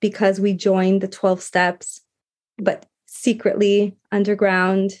unraveling because we joined the 12 steps, but secretly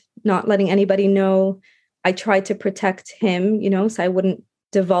underground, not letting anybody know. I tried to protect him, so I wouldn't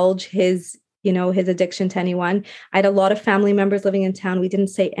divulge his addiction to anyone. I had a lot of family members living in town. We didn't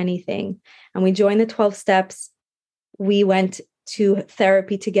say anything. And we joined the 12 steps. We went to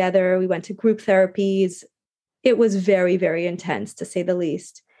therapy together. We went to group therapies. It was very, very intense, to say the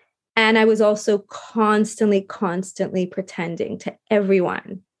least. And I was also constantly pretending to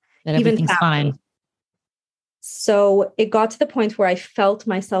everyone that everything's fine. So it got to the point where I felt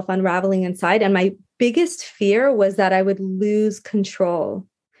myself unraveling inside. And my biggest fear was that I would lose control.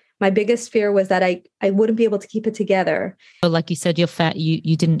 My biggest fear was that I wouldn't be able to keep it together. So like you said,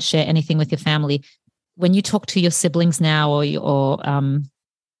 you didn't share anything with your family. When you talk to your siblings now or your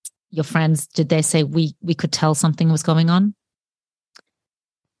friends, did they say we could tell something was going on?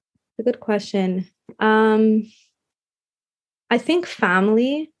 A good question. I think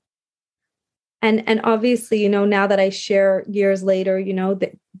family. And obviously, now that I share years later,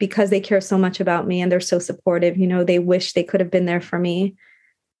 that because they care so much about me and they're so supportive, they wish they could have been there for me.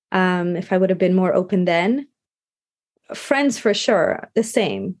 If I would have been more open then. Friends for sure, the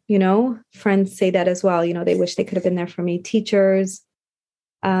same, friends say that as well. They wish they could have been there for me. Teachers.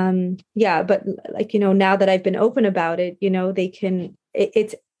 But like, now that I've been open about it, they can,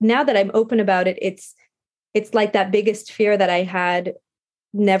 it's now that I'm open about it, it's like that biggest fear that I had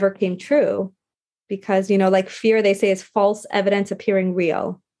never came true. Because, like fear, they say, is false evidence appearing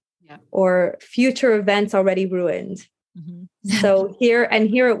real, or future events already ruined. Mm-hmm. So here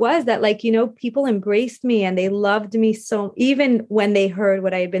it was that, like, people embraced me and they loved me so, even when they heard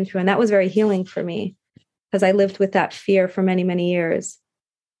what I had been through. And that was very healing for me because I lived with that fear for many, many years.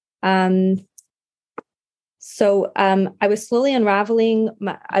 So I was slowly unraveling.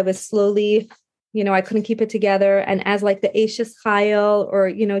 I was slowly, I couldn't keep it together. And as like the Ashes Chayil, or,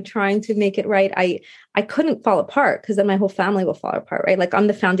 trying to make it right, I couldn't fall apart because then my whole family will fall apart, right? Like I'm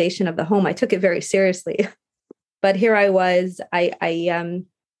the foundation of the home. I took it very seriously. But here I was, I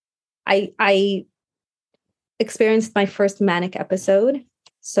experienced my first manic episode.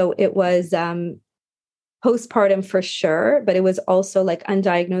 So it was postpartum for sure, but it was also like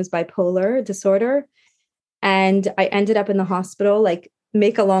undiagnosed bipolar disorder. And I ended up in the hospital. Like,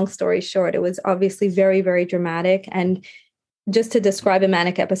 make a long story short, it was obviously very, very dramatic. And just to describe a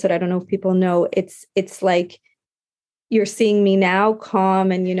manic episode, I don't know if people know, it's like you're seeing me now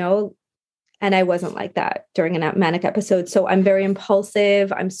calm and, and I wasn't like that during a manic episode. So I'm very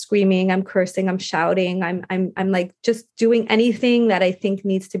impulsive. I'm screaming, I'm cursing, I'm shouting. I'm like just doing anything that I think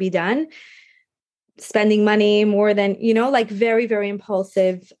needs to be done. Spending money more than, like very, very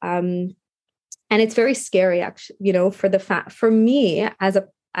impulsive. And it's very scary, actually, for me as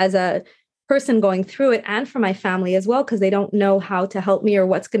a person going through it, and for my family as well, because they don't know how to help me or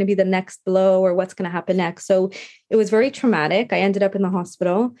what's going to be the next blow or what's going to happen next. So it was very traumatic. I ended up in the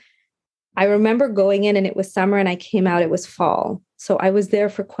hospital. I remember going in and it was summer and I came out, it was fall. So I was there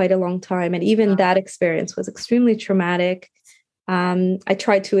for quite a long time. And even that experience was extremely traumatic. I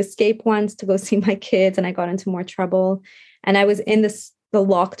tried to escape once to go see my kids and I got into more trouble. And I was in the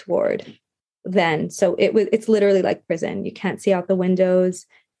locked ward then. So it's literally like prison. You can't see out the windows.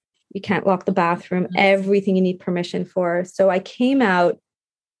 You can't lock the bathroom, everything you need permission for. So I came out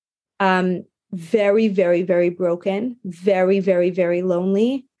very, very, very broken, very, very, very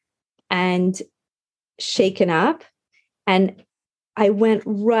lonely and shaken up. And I went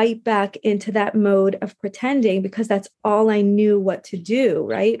right back into that mode of pretending because that's all I knew what to do,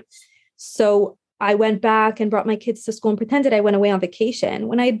 right? So I went back and brought my kids to school and pretended I went away on vacation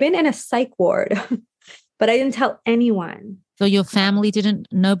when I had been in a psych ward, but I didn't tell anyone. So your family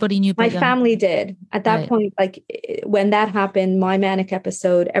nobody knew? My family did. At that point, like when that happened, my manic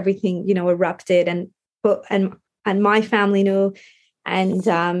episode, everything, erupted and my family knew. And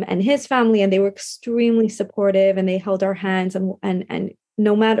his family, and they were extremely supportive and they held our hands and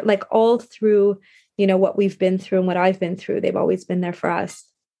no matter, like all through, what we've been through and what I've been through. They've always been there for us.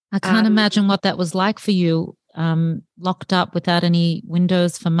 I can't imagine what that was like for you, locked up without any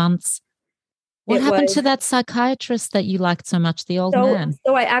windows for months. What happened to that psychiatrist that you liked so much, the old man?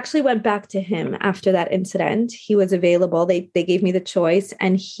 So I actually went back to him after that incident. He was available. They gave me the choice,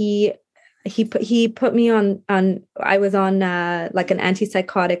 and he put me on I was on like an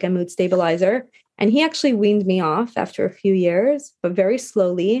antipsychotic and mood stabilizer, and he actually weaned me off after a few years, but very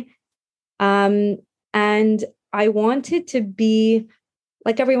slowly. And I wanted to be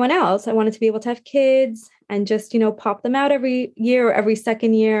like everyone else. I wanted to be able to have kids and just, pop them out every year or every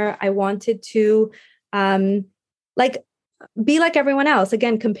second year. I wanted to like be like everyone else,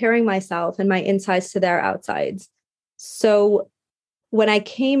 again, comparing myself and my insides to their outsides. So when I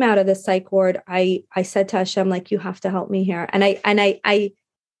came out of the psych ward, I said to Hashem, like, you have to help me here. And I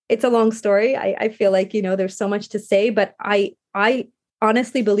it's a long story. I feel like, there's so much to say, but I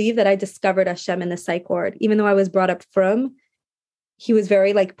honestly believe that I discovered Hashem in the psych ward. Even though I was brought up from, he was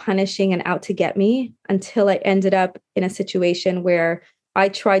very like punishing and out to get me, until I ended up in a situation where I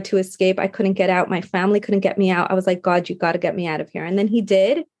tried to escape. I couldn't get out. My family couldn't get me out. I was like, God, you got to get me out of here. And then he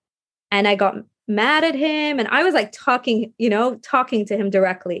did. And I got mad at him. And I was like talking to him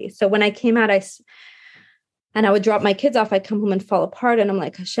directly. So when I came out, I would drop my kids off. I'd come home and fall apart. And I'm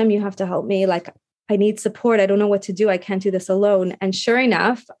like, Hashem, you have to help me. Like, I need support. I don't know what to do. I can't do this alone. And sure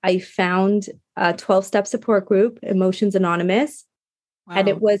enough, I found a 12-step support group, Emotions Anonymous. Wow. And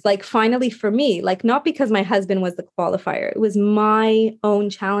it was like, finally for me, like, not because my husband was the qualifier. It was my own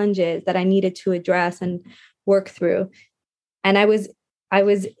challenges that I needed to address and work through. And I was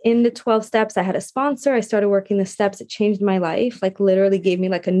in the 12 steps. I had a sponsor. I started working the steps. It changed my life, like literally gave me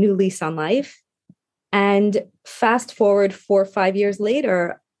like a new lease on life. And fast forward 4 or 5 years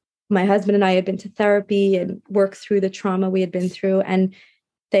later, my husband and I had been to therapy and worked through the trauma we had been through. And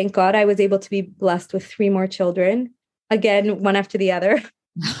thank God I was able to be blessed with 3 more children, again, one after the other,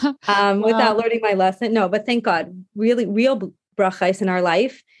 without learning my lesson. No, but thank God, really real brachais in our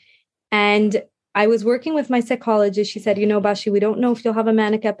life. And I was working with my psychologist. She said, Bashi, we don't know if you'll have a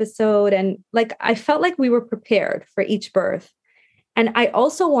manic episode. And like, I felt like we were prepared for each birth. And I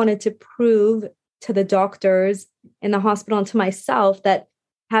also wanted to prove to the doctors in the hospital and to myself that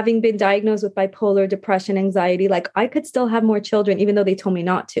having been diagnosed with bipolar, depression, anxiety, like I could still have more children, even though they told me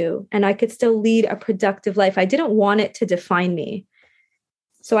not to. And I could still lead a productive life. I didn't want it to define me.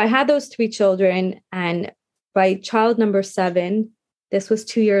 So I had those 3 children. And by child number 7, this was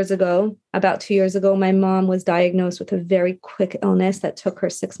 2 years ago, about 2 years ago, my mom was diagnosed with a very quick illness that took her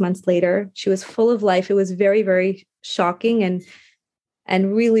 6 months later. She was full of life. It was very, very shocking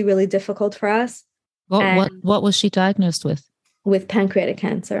and really, really difficult for us. What was she diagnosed with? With pancreatic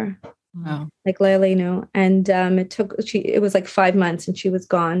cancer. Wow. Like Leila knew. And it was like 5 months and she was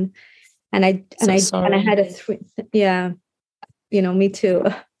gone. And I had me too.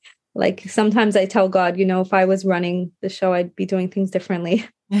 Like sometimes I tell God, if I was running the show, I'd be doing things differently.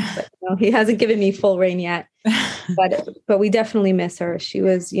 But he hasn't given me full reign yet. But we definitely miss her. She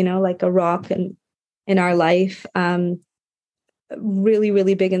was, like a rock in our life. Really,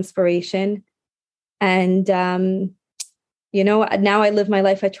 really big inspiration. And now I live my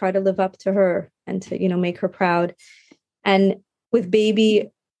life. I try to live up to her and to, make her proud. And with baby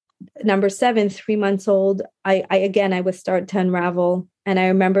number 7, 3 months old, I was starting to unravel. And I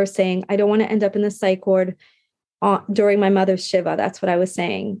remember saying, I don't want to end up in the psych ward during my mother's Shiva. That's what I was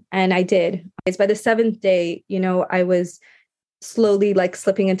saying. And I did. By the 7th day, I was slowly like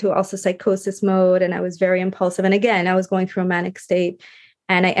slipping into also psychosis mode. And I was very impulsive. And again, I was going through a manic state.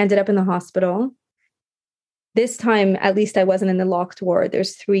 And I ended up in the hospital. This time, at least I wasn't in the locked ward.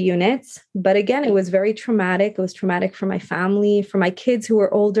 There's 3 units. But again, it was very traumatic. It was traumatic for my family, for my kids who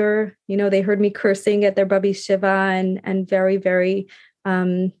were older. They heard me cursing at their Babi Shiva and very, very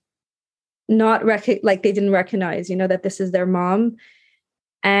they didn't recognize, that this is their mom.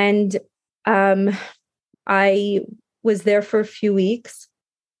 And I was there for a few weeks.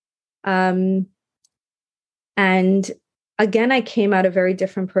 And again, I came out a very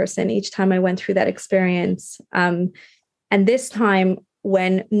different person each time I went through that experience. And this time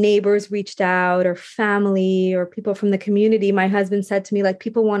when neighbors reached out or family or people from the community, my husband said to me, like,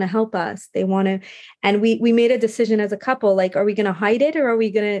 people want to help us. They want to, and we made a decision as a couple, like, are we going to hide it or are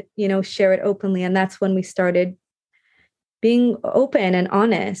we going to, share it openly? And that's when we started being open and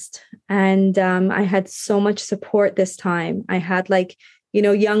honest. And I had so much support this time. I had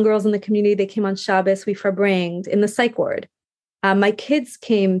young girls in the community, they came on Shabbos, we farbringed in the psych ward. My kids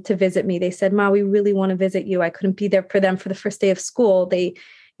came to visit me. They said, Ma, we really want to visit you. I couldn't be there for them for the first day of school. They,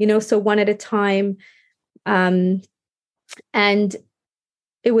 so one at a time. And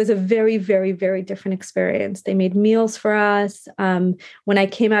it was a very, very, very different experience. They made meals for us. When I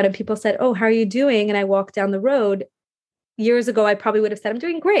came out and people said, "Oh, how are you doing?" And I walked down the road, years ago, I probably would have said, "I'm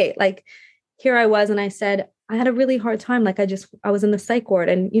doing great." Like, here I was, and I said, "I had a really hard time. Like, I was in the psych ward."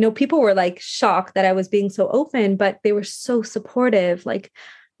 And, people were like shocked that I was being so open, but they were so supportive. Like,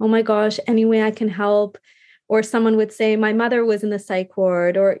 "Oh my gosh, any way I can help." Or someone would say, "My mother was in the psych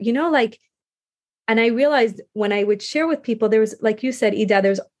ward," or, like, and I realized when I would share with people, there was, like you said, Ida,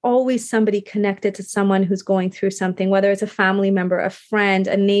 there's always somebody connected to someone who's going through something, whether it's a family member, a friend,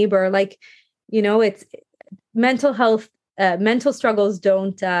 a neighbor. Like, it's mental health, mental struggles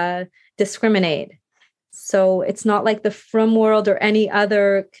don't discriminate. So it's not like the Frum world or any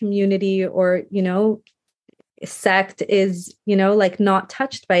other community or, sect is, like not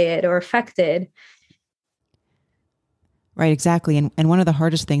touched by it or affected. Right, exactly. And one of the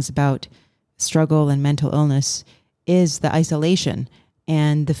hardest things about struggle and mental illness is the isolation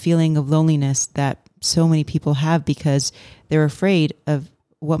and the feeling of loneliness that so many people have because they're afraid of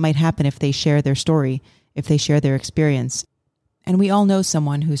what might happen if they share their story, if they share their experience. And we all know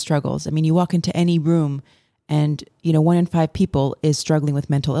someone who struggles. I mean, you walk into any room and, 1 in 5 people is struggling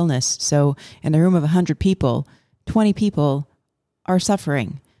with mental illness. So in a room of 100 people, 20 people are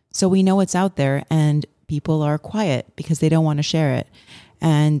suffering. So we know it's out there and people are quiet because they don't want to share it.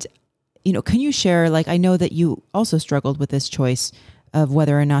 And, can you share, like, I know that you also struggled with this choice of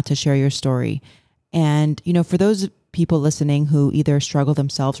whether or not to share your story. And, for those people listening who either struggle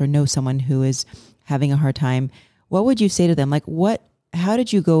themselves or know someone who is having a hard time, what would you say to them? Like, how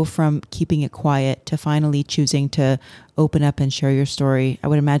did you go from keeping it quiet to finally choosing to open up and share your story? I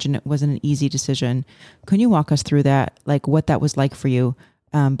would imagine it wasn't an easy decision. Can you walk us through that? Like what that was like for you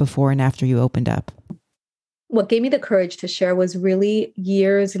before and after you opened up? What gave me the courage to share was really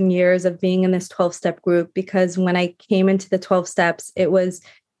years and years of being in this 12-step group, because when I came into the 12 steps, it was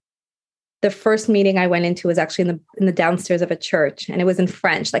the first meeting I went into was actually in the downstairs of a church, and it was in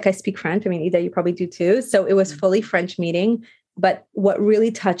French. Like, I speak French. I mean, Ida, you probably do too. So it was fully French meeting. But what really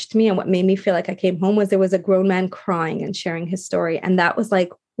touched me and what made me feel like I came home was there was a grown man crying and sharing his story. And that was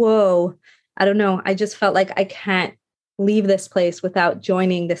like, whoa, I don't know. I just felt like I can't leave this place without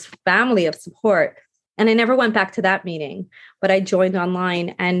joining this family of support. And I never went back to that meeting, but I joined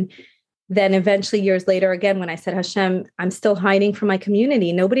online. And then eventually, years later, again, when I said, Hashem, I'm still hiding from my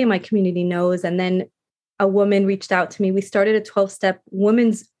community. Nobody in my community knows. And then a woman reached out to me. We started a 12-step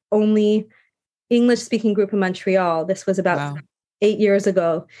women's only English-speaking group in Montreal. This was about 8 years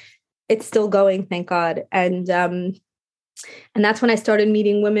ago. It's still going, thank God. And that's when I started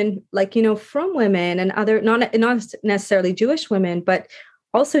meeting women, like, from women and other, not necessarily Jewish women, but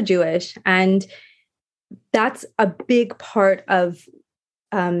also Jewish. And that's a big part of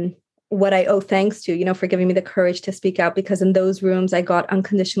what I owe thanks to, for giving me the courage to speak out, because in those rooms, I got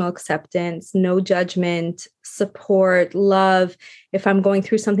unconditional acceptance, no judgment, support, love. If I'm going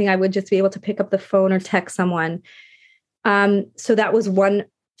through something, I would just be able to pick up the phone or text someone. So that was one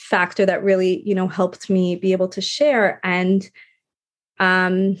factor that really, helped me be able to share. And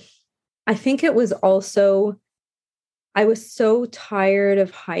I think it was also, I was so tired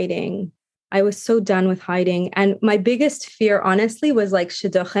of hiding. I was so done with hiding. And my biggest fear, honestly, was like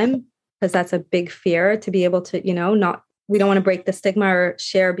shidduchim, because that's a big fear, to be able to, we don't want to break the stigma or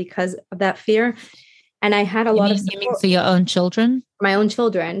share because of that fear. And I had a lot of support. You mean for your own children? My own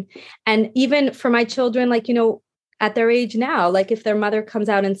children. And even for my children, like, at their age now, like if their mother comes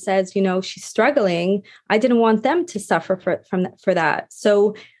out and says, she's struggling, I didn't want them to suffer for that.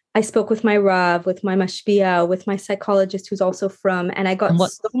 So I spoke with my Rav, with my Mashpia, with my psychologist, who's also from, and I got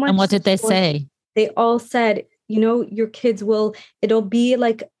so much. And what did they support. say? They all said, your kids it'll be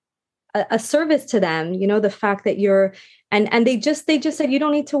like a service to them, the fact that you're, and they just said, you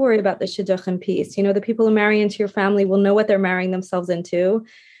don't need to worry about the shidduchim piece. The people who marry into your family will know what they're marrying themselves into.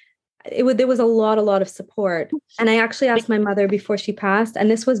 There was a lot of support. And I actually asked my mother before she passed,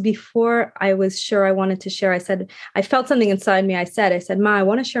 and this was before I was sure I wanted to share. I said, I felt something inside me. I said, Ma, I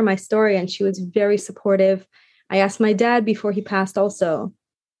want to share my story. And she was very supportive. I asked my dad before he passed also.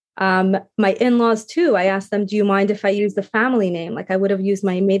 My in-laws too. I asked them, do you mind if I use the family name? Like I would have used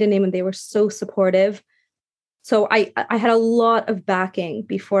my maiden name, and they were so supportive. So I had a lot of backing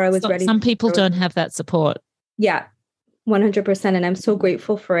before I was ready. Some people don't have that support. Yeah, 100%. And I'm so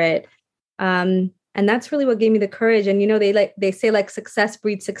grateful for it. And that's really what gave me the courage. And, they say like success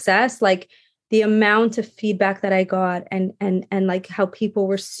breeds success, like the amount of feedback that I got and like how people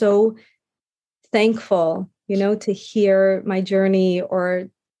were so thankful, to hear my journey or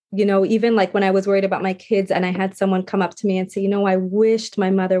even like when I was worried about my kids and I had someone come up to me and say, I wished my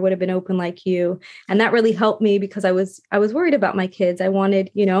mother would have been open like you. And that really helped me because I was worried about my kids. I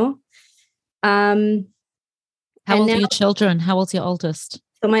wanted, How old are your children? How old's your oldest?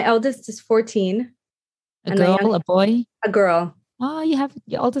 So my eldest is 14. A girl, a boy? A girl. Oh,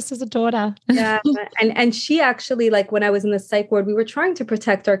 your oldest is a daughter. Yeah. And she actually, like when I was in the psych ward, we were trying to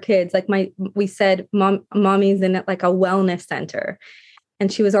protect our kids. Like we said, mommy's in like a wellness center.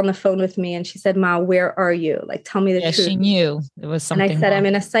 And she was on the phone with me and she said, Ma, where are you? Like, tell me the truth. She knew there was something. And I said, wrong. I'm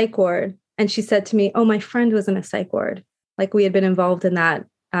in a psych ward. And she said to me, oh, my friend was in a psych ward. Like we had been involved in that.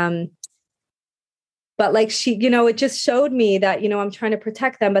 But like it just showed me that, I'm trying to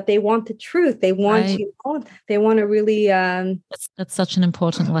protect them, but they want the truth. They want they want to really. That's such an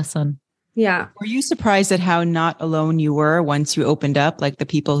important lesson. Yeah. Were you surprised at how not alone you were once you opened up? Like the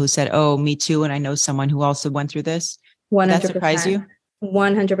people who said, oh, me too. And I know someone who also went through this. 100%. Did that surprise you?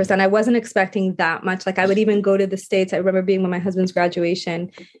 100%. I wasn't expecting that much. Like I would even go to the States. I remember being with my husband's graduation.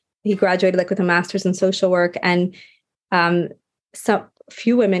 He graduated like with a master's in social work. And so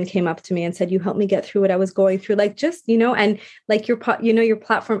few women came up to me and said, you helped me get through what I was going through. Like just, and like your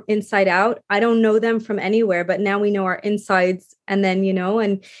platform Inside Out. I don't know them from anywhere, but now we know our insides. And then,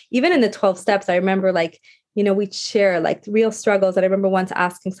 and even in the 12 steps, I remember like, we'd share like real struggles. And I remember once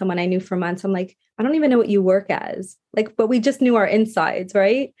asking someone I knew for months, I'm like, I don't even know what you work as. Like, but we just knew our insides,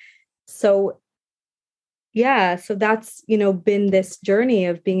 right? So yeah, so that's, been this journey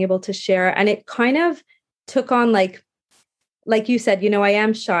of being able to share. And it kind of took on like you said, I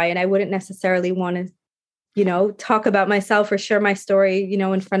am shy and I wouldn't necessarily want to, talk about myself or share my story,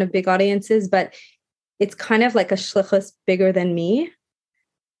 in front of big audiences, but it's kind of like a shlichus bigger than me.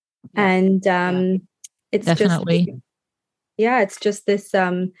 Yeah. And it's definitely. It's just this,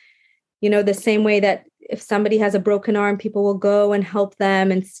 the same way that if somebody has a broken arm, people will go and help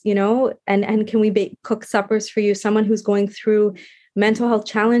them and, and can we cook suppers for you? Someone who's going through mental health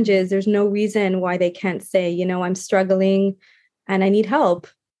challenges, there's no reason why they can't say, I'm struggling and I need help,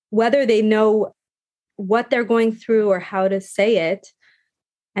 whether they know what they're going through or how to say it,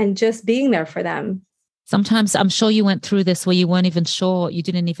 and just being there for them. Sometimes I'm sure you went through this where you weren't even sure, you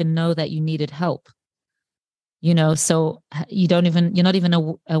didn't even know that you needed help, so you're not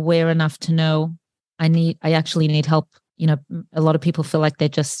even aware enough to know I actually need help. A lot of people feel like they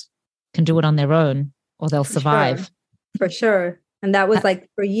just can do it on their own or they'll survive. For sure. And that was like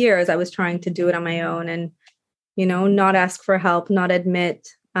for years, I was trying to do it on my own and, not ask for help, not admit.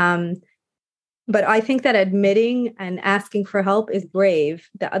 But I think that admitting and asking for help is brave.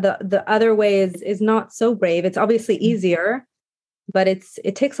 The other way is not so brave. It's obviously easier, but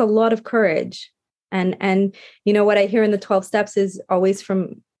it takes a lot of courage. And what I hear in the 12 steps is always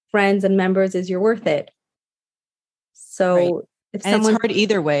from friends and members is you're worth it. So right. It's hard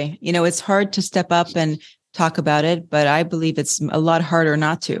either way. It's hard to step up and talk about it, but I believe it's a lot harder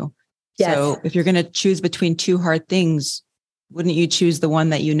not to. Yes. So if you're going to choose between two hard things, wouldn't you choose the one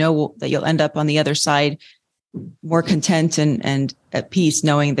that that you'll end up on the other side more content and at peace,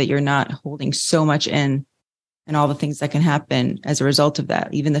 knowing that you're not holding so much in and all the things that can happen as a result of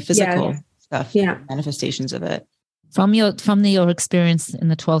that, even the physical stuff, manifestations of it. From your experience in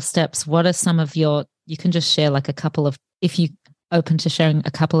the 12 steps, what are some of you can just share like a couple of, if you open to sharing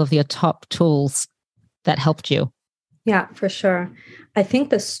a couple of your top tools that helped you? Yeah, for sure. I think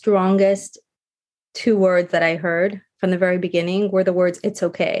the strongest two words that I heard from the very beginning were the words, it's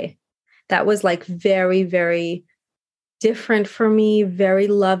okay. That was like very, very different for me, very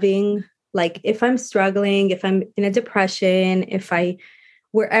loving. Like if I'm struggling, if I'm in a depression,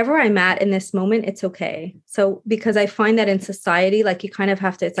 wherever I'm at in this moment, it's okay. So, because I find that in society, like you kind of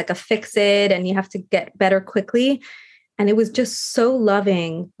have to, it's like a fix it and you have to get better quickly. And it was just so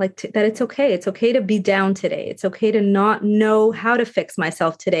loving, like that it's okay. It's okay to be down today. It's okay to not know how to fix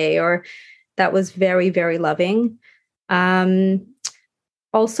myself today. Or that was very, very loving.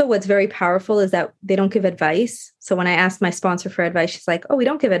 Also, what's very powerful is that they don't give advice. So when I asked my sponsor for advice, she's like, oh, we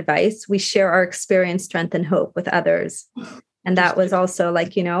don't give advice. We share our experience, strength, and hope with others. And that was also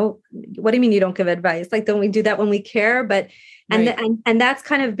like, what do you mean you don't give advice? Like, don't we do that when we care? But, and that's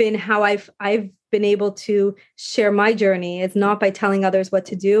kind of been how I've been able to share my journey. It's not by telling others what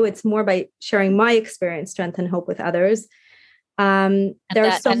to do. It's more by sharing my experience, strength, and hope with others. And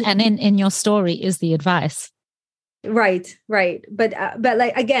in your story is the advice. Right. But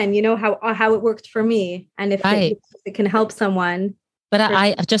like, again, how it worked for me. And if it can help someone. But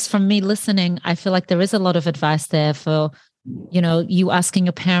I just from me listening, I feel like there is a lot of advice there for, you asking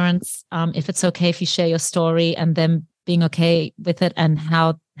your parents if it's okay if you share your story and them being okay with it and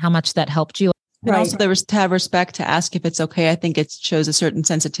how much that helped you. And Right. also there was to have respect to ask if it's okay. I think it shows a certain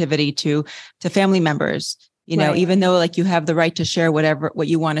sensitivity to family members, Right. even though like you have the right to share what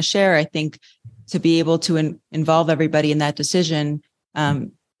you want to share. I think to be able to involve everybody in that decision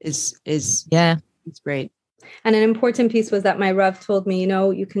is it's great. And an important piece was that my Rav told me,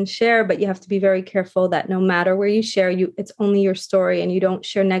 you can share, but you have to be very careful that no matter where you share, it's only your story and you don't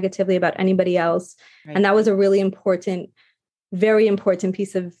share negatively about anybody else. Right. And that was a really important, very important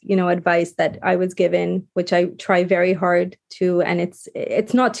piece of, advice that I was given, which I try very hard to. And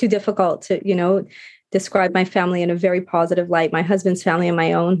it's not too difficult to, describe my family in a very positive light. My husband's family and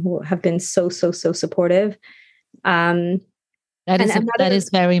my own, who have been so, so, so supportive. That is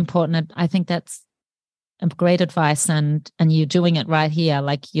very important. I think that's great advice, and you're doing it right here.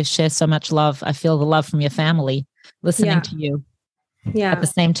 Like, you share so much love. I feel the love from your family listening to you. Yeah. At the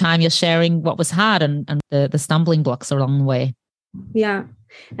same time, you're sharing what was hard and the stumbling blocks along the way. Yeah.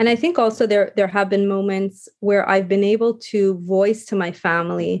 And I think also there have been moments where I've been able to voice to my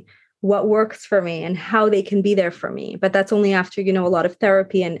family what works for me and how they can be there for me. But that's only after, a lot of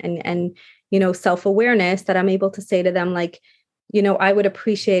therapy and self-awareness that I'm able to say to them, like, I would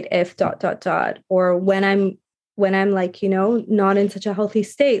appreciate if ... or when I'm like, not in such a healthy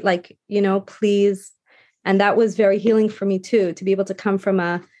state, like, please. And that was very healing for me too, to be able to come from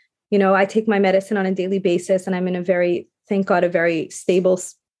I take my medicine on a daily basis and I'm in thank God, a very stable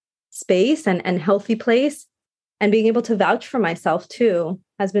space and healthy place. And being able to vouch for myself too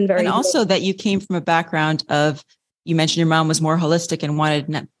has been very. And also that you came from a background of, you mentioned your mom was more holistic and wanted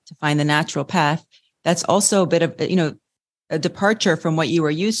to find the natural path. That's also a bit of, a departure from what you were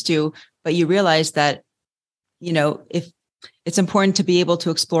used to, but you realize that, if it's important to be able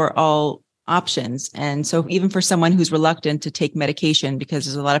to explore all options. And so even for someone who's reluctant to take medication, because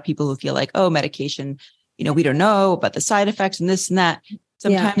there's a lot of people who feel like, oh, medication, we don't know about the side effects and this and that.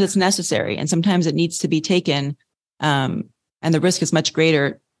 Sometimes it's necessary and sometimes it needs to be taken. And the risk is much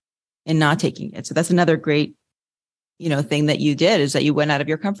greater in not taking it. So that's another great, thing that you did, is that you went out of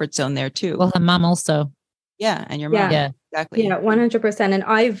your comfort zone there too. Well, her mom also. Yeah. And your mom. Yeah. Exactly. Yeah, 100%. And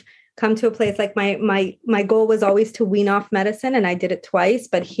I've come to a place, like my goal was always to wean off medicine, and I did it twice,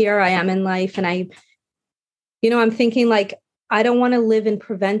 but here I am in life and I'm thinking, like, I don't want to live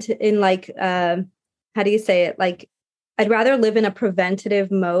how do you say it? Like, I'd rather live in a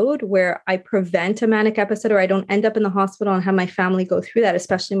preventative mode where I prevent a manic episode, or I don't end up in the hospital and have my family go through that,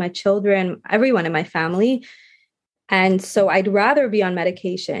 especially my children, everyone in my family. And so I'd rather be on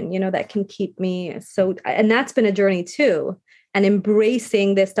medication, that can keep me and that's been a journey too. And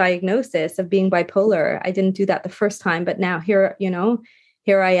embracing this diagnosis of being bipolar. I didn't do that the first time, but now here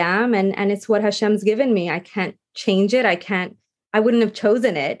I am. And it's what Hashem's given me. I can't change it. I wouldn't have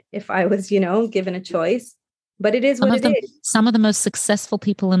chosen it if I was, given a choice, but it is what it is. Some of the most successful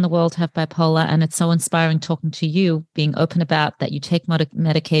people in the world have bipolar, and it's so inspiring talking to you, being open about that. You take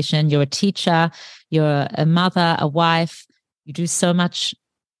medication, you're a teacher, you're a mother, a wife, you do so much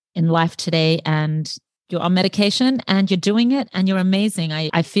in life today, and you're on medication and you're doing it and you're amazing.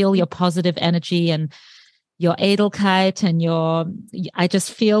 I feel your positive energy and your Edelkeit and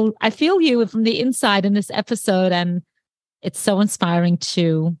I feel you from the inside in this episode. And it's so inspiring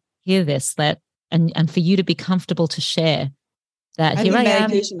to hear this, and for you to be comfortable to share that. I here think I am.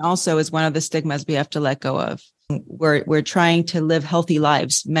 medication also is one of the stigmas we have to let go of. We're trying to live healthy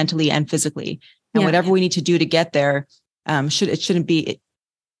lives mentally and physically, and whatever we need to do to get there, shouldn't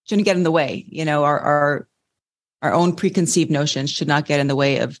get in the way. Our own preconceived notions should not get in the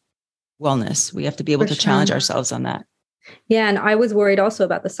way of wellness. We have to be able to challenge ourselves on that. Yeah. And I was worried also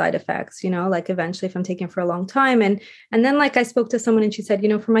about the side effects, like eventually if I'm taking it for a long time. And then, like, I spoke to someone and she said,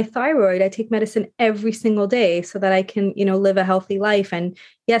 for my thyroid, I take medicine every single day so that I can, live a healthy life. And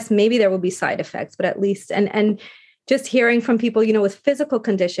yes, maybe there will be side effects, but at least, and just hearing from people, with physical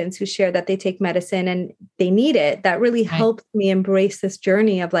conditions who share that they take medicine and they need it, that really helped me embrace this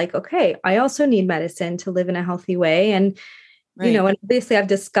journey of like, okay, I also need medicine to live in a healthy way. And, and obviously I've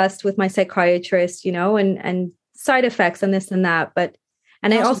discussed with my psychiatrist, and side effects and this and that,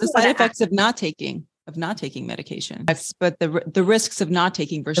 and I also the side effects of not taking medication, but the risks of not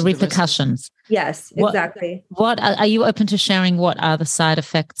taking versus the repercussions. Yes, exactly. What are you open to sharing? What are the side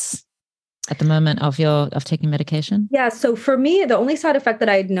effects at the moment of taking medication? Yeah. So for me, the only side effect that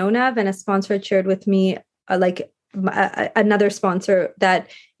I'd known of, and a sponsor had shared with me, another sponsor, that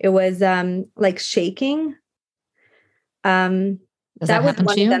it was like shaking. Does that was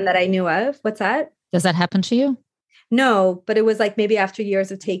one of them that I knew of. What's that? Does that happen to you? No, but it was like maybe after years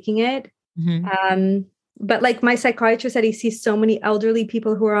of taking it. Mm-hmm. But like my psychiatrist said, he sees so many elderly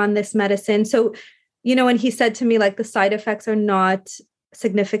people who are on this medicine. So, and he said to me, like, the side effects are not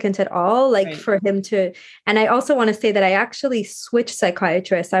significant at all, like Right. for him to, and I also want to say that I actually switched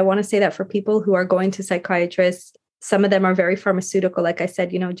psychiatrists. I want to say that for people who are going to psychiatrists, some of them are very pharmaceutical, like I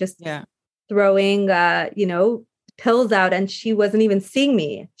said, just throwing pills out, and she wasn't even seeing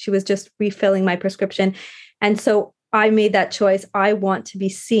me. She was just refilling my prescription. And so I made that choice. I want to be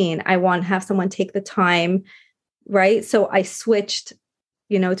seen. I want to have someone take the time, right? So I switched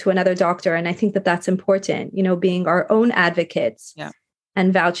to another doctor. And I think that that's important, being our own advocates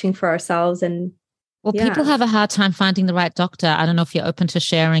and vouching for ourselves. And people have a hard time finding the right doctor. I don't know if you're open to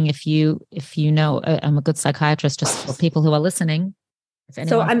sharing, if you know, I'm a good psychiatrist, just for people who are listening.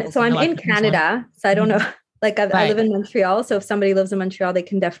 So I'm in Canada. So I don't know, like I live in Montreal. So if somebody lives in Montreal, they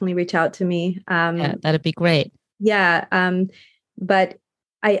can definitely reach out to me. That'd be great. Yeah. But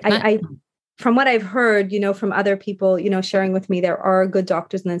I from what I've heard, from other people, sharing with me, there are good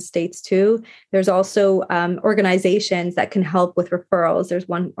doctors in the States too. There's also organizations that can help with referrals. There's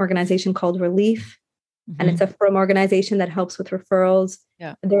one organization called Relief, and it's a firm organization that helps with referrals.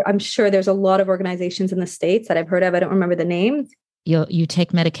 Yeah. I'm sure there's a lot of organizations in the States that I've heard of. I don't remember the names. You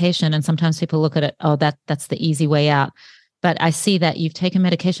take medication, and sometimes people look at it, oh, that's the easy way out. But I see that you've taken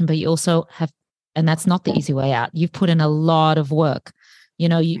medication, but you also have, and that's not the easy way out. You've put in a lot of work.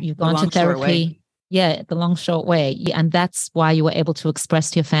 You've gone to therapy. Yeah, the long, short way. And that's why you were able to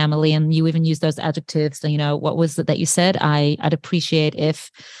express to your family. And you even use those adjectives. What was it that you said? I'd appreciate if.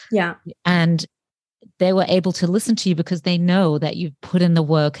 Yeah. And they were able to listen to you because they know that you've put in the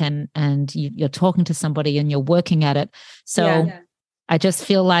work and you're talking to somebody and you're working at it. So I just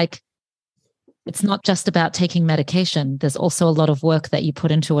feel like it's not just about taking medication. There's also a lot of work that you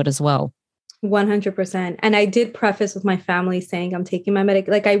put into it as well. 100%. And I did preface with my family saying I'm taking my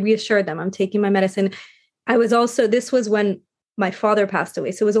like I reassured them I'm taking my medicine. This was when my father passed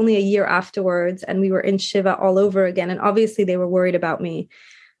away. So it was only a year afterwards, and we were in Shiva all over again. And obviously they were worried about me,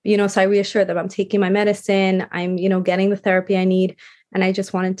 so I reassured them I'm taking my medicine. I'm, getting the therapy I need. And I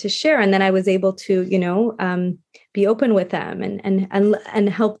just wanted to share. And then I was able to, be open with them and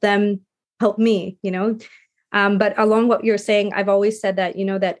help them help me, But along what you're saying, I've always said that,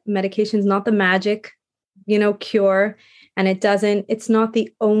 that medication is not the magic, cure. And it's not the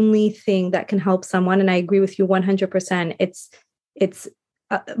only thing that can help someone. And I agree with you 100%. It's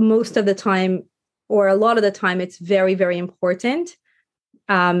most of the time, or a lot of the time, it's very, very important.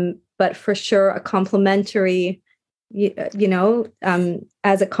 But for sure, a complementary,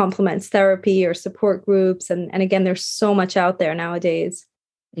 as it complements therapy or support groups. And again, there's so much out there nowadays.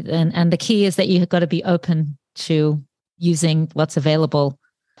 And the key is that you've got to be open to using what's available.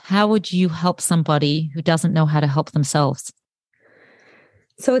 How would you help somebody who doesn't know how to help themselves?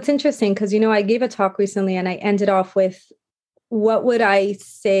 So it's interesting because, I gave a talk recently and I ended off with, what would I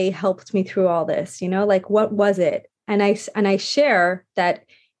say helped me through all this? Like, what was it? And I share that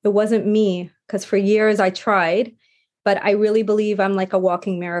it wasn't me, because for years I tried, but I really believe I'm like a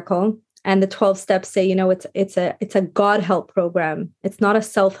walking miracle. And the 12 steps say, it's a God help program. It's not a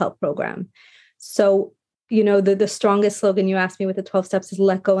self-help program. So, the strongest slogan you asked me with the 12 steps is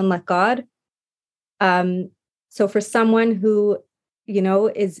let go and let God. So for someone who,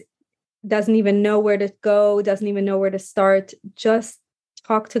 doesn't even know where to go, doesn't even know where to start, just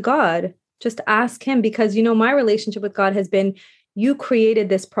talk to God. Just ask him, because, my relationship with God has been, you created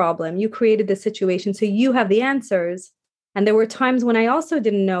this problem, you created this situation, so you have the answers. And there were times when I also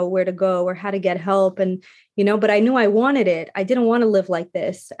didn't know where to go or how to get help. And, but I knew I wanted it. I didn't want to live like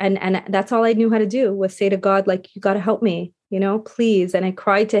this. And that's all I knew how to do was say to God, like, you got to help me, please. And I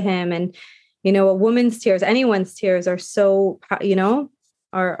cried to him. And, a woman's tears, anyone's tears are so,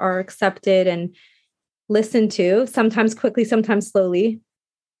 are accepted and listened to, sometimes quickly, sometimes slowly.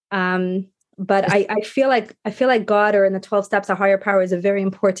 But I feel like God, or in the 12 steps, a higher power, is a very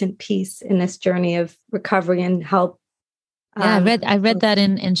important piece in this journey of recovery and help. Yeah, I read that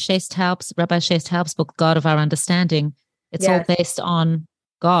in Rabbi Shais Taub's book, God of Our Understanding. It's all based on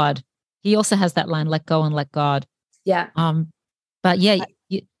God. He also has that line, let go and let God. Yeah. But yeah,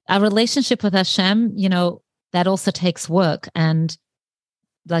 our relationship with Hashem, that also takes work. And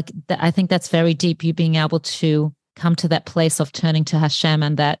like, I think that's very deep, you being able to come to that place of turning to Hashem,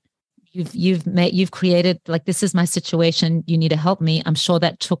 and that you've created, like, this is my situation, you need to help me. I'm sure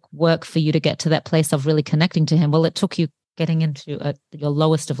that took work for you to get to that place of really connecting to him. Well, it took you getting into your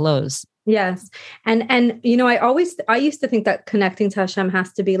lowest of lows. Yes. And I used to think that connecting to Hashem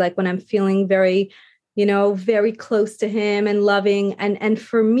has to be like when I'm feeling very, very close to him and loving. And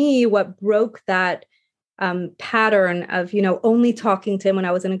for me, what broke that pattern of, only talking to him when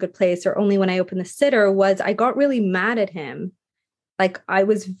I was in a good place, or only when I opened the sitter, was I got really mad at him. Like, I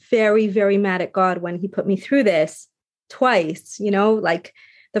was very, very mad at God when he put me through this, twice, like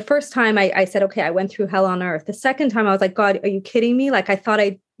the first time I said, okay, I went through hell on earth. The second time I was like, God, are you kidding me? Like I thought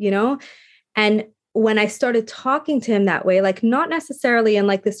and when I started talking to him that way, like not necessarily in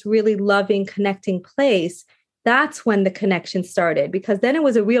like this really loving, connecting place, that's when the connection started, because then it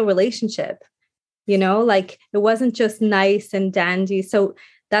was a real relationship, like it wasn't just nice and dandy. So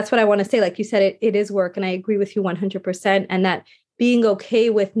that's what I want to say. Like you said, it is work. And I agree with you 100%. And that being okay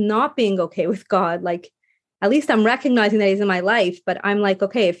with not being okay with God, like at least I'm recognizing that he's in my life, but I'm like,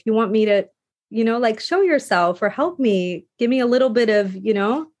 okay, if you want me to, like show yourself or help me, give me a little bit of,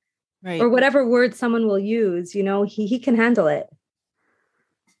 right, or whatever word someone will use, he can handle it.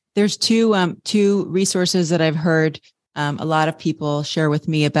 There's two resources that I've heard a lot of people share with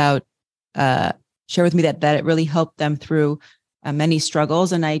me that it really helped them through many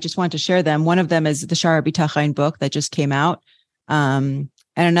struggles, and I just want to share them. One of them is the Sha'ar HaBitachon book that just came out, and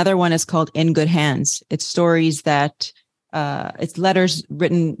another one is called In Good Hands. It's stories that it's letters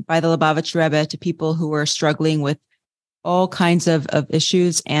written by the Lubavitch Rebbe to people who are struggling with all kinds of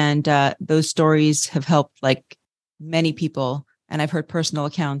issues, and those stories have helped like many people. And I've heard personal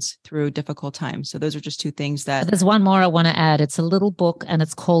accounts through difficult times. So those are just two things that... There's one more I want to add. It's a little book and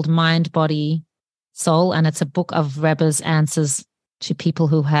it's called Mind, Body, Soul. And it's a book of Rebbe's answers to people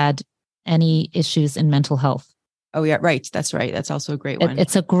who had any issues in mental health. Oh, yeah, right. That's right. That's also a great one.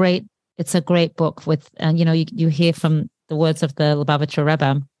 It's a great book with, and you hear from the words of the Lubavitcher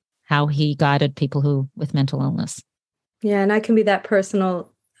Rebbe, how he guided people with mental illness. Yeah. And I can be that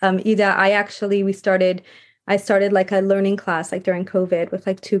personal. Ida, I started like a learning class like during COVID with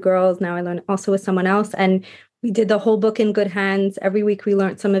like 2 girls. Now I learn also with someone else. And we did the whole book In Good Hands. Every week we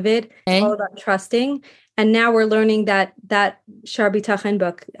learned some of it. It's all about trusting. And now we're learning that Sha'ar HaBitachon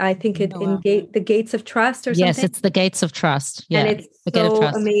book. I think The Gates of Trust or something. Yes, it's The Gates of Trust. Yeah. And it's so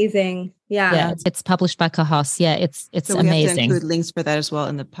amazing. Yeah. Yeah. It's published by Kahos. Yeah. It's so we amazing. have to include links for that as well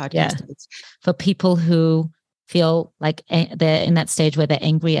in the podcast. Yeah. For people who feel like they're in that stage where they're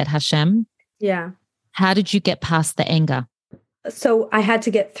angry at Hashem. Yeah. How did you get past the anger? So I had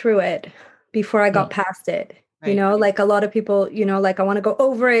to get through it before I got past it. Right. Like a lot of people, like I want to go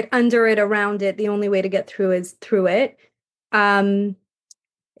over it, under it, around it. The only way to get through is through it.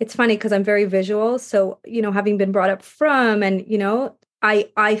 It's funny because I'm very visual. So, having been brought up from, and,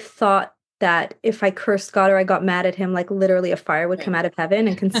 I thought that if I cursed God or I got mad at him, like literally a fire would come out of heaven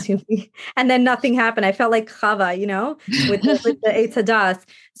and consume me. And then nothing happened. I felt like Chava, with the Eitz Hadas.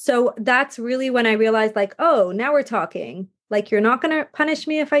 So that's really when I realized like, oh, now we're talking. Like, you're not going to punish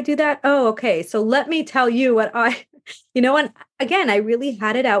me if I do that. Oh, okay. So let me tell you what and again, I really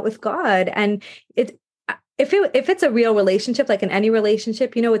had it out with God. And if it's a real relationship, like in any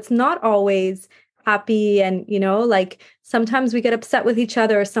relationship, it's not always happy. And, like sometimes we get upset with each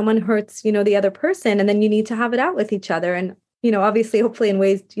other or someone hurts, the other person, and then you need to have it out with each other. And, obviously, hopefully in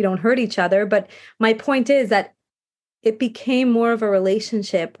ways you don't hurt each other. But my point is that it became more of a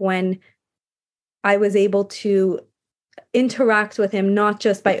relationship when I was able to interact with him, not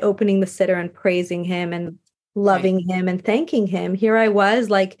just by opening the siddur and praising him and loving him and thanking him. Here I was,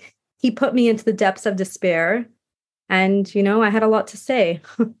 like, he put me into the depths of despair. And, I had a lot to say.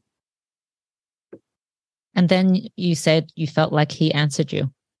 And then you said you felt like he answered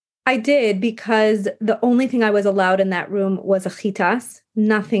you. I did, because the only thing I was allowed in that room was a chitas,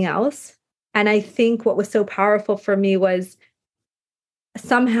 nothing else. And I think what was so powerful for me was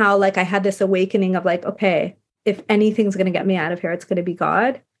somehow like I had this awakening of like, okay, if anything's going to get me out of here, it's going to be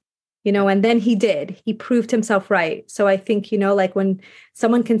God, and then he did. He proved himself right. So I think, like when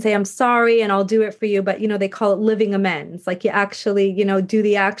someone can say, I'm sorry and I'll do it for you, but, they call it living amends. Like you actually, do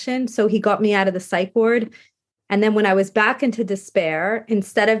the action. So he got me out of the psych ward. And then when I was back into despair,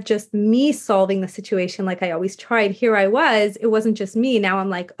 instead of just me solving the situation like I always tried, here I was, it wasn't just me. Now I'm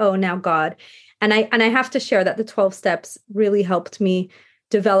like, oh, now God. And I have to share that the 12 steps really helped me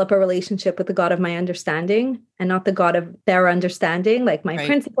develop a relationship with the God of my understanding and not the God of their understanding, like my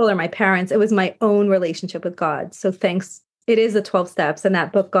principal or my parents. It was my own relationship with God. So thanks. It is the 12 steps. And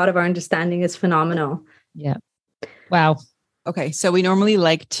that book, God of Our Understanding, is phenomenal. Yeah. Wow. Okay. So we normally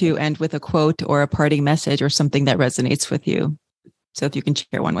like to end with a quote or a parting message or something that resonates with you. So if you can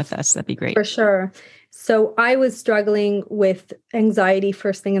share one with us, that'd be great. For sure. So I was struggling with anxiety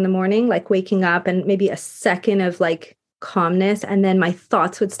first thing in the morning, like waking up and maybe a second of like calmness, and then my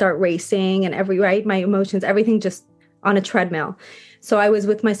thoughts would start racing and my emotions, everything just on a treadmill. So I was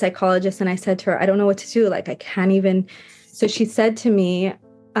with my psychologist and I said to her, I don't know what to do. Like I can't even. So she said to me,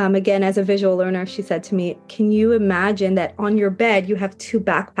 again, as a visual learner, she said to me, can you imagine that on your bed you have 2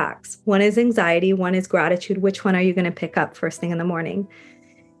 backpacks? One is anxiety, one is gratitude. Which one are you going to pick up first thing in the morning?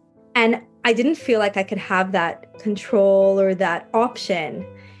 And I didn't feel like I could have that control or that option.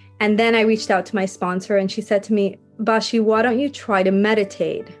 And then I reached out to my sponsor and she said to me, Bashi, why don't you try to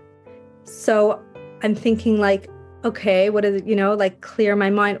meditate? So I'm thinking like, okay, what is it, like clear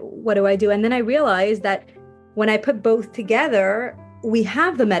my mind. What do I do? And then I realized that when I put both together, we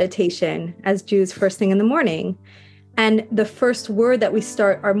have the meditation as Jews first thing in the morning. And the first word that we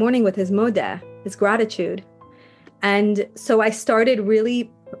start our morning with is modeh, is gratitude. And so I started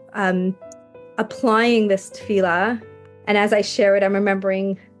really applying this tefillah. And as I share it, I'm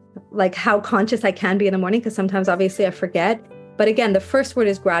remembering like how conscious I can be in the morning, because sometimes obviously I forget. But again, the first word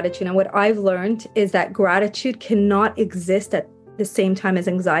is gratitude. And what I've learned is that gratitude cannot exist at the same time as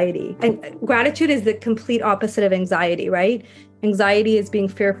anxiety. And gratitude is the complete opposite of anxiety, right? Anxiety is being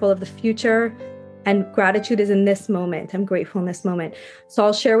fearful of the future. And gratitude is in this moment. I'm grateful in this moment. So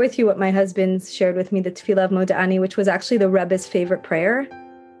I'll share with you what my husband shared with me, the Tefillah of Modeh Ani, which was actually the Rebbe's favorite prayer.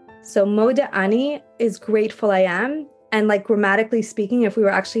 So Modeh Ani is grateful I am. And like grammatically speaking, if we were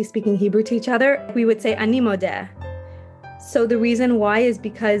actually speaking Hebrew to each other, we would say Ani modeh. So the reason why is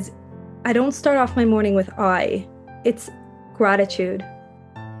because I don't start off my morning with I. It's gratitude,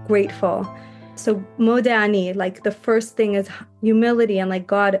 grateful. So Modeh Ani, like the first thing is humility and like,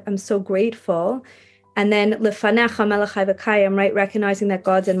 God, I'm so grateful. And then Lefanecha melech chai v'kayim, right? Recognizing that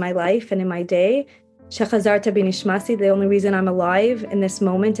God's in my life and in my day. Shechazarta b'nishmasi, the only reason I'm alive in this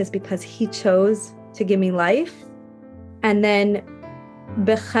moment is because he chose to give me life. And then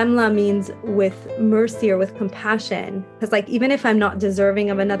Bechemla means with mercy or with compassion. Because like, even if I'm not deserving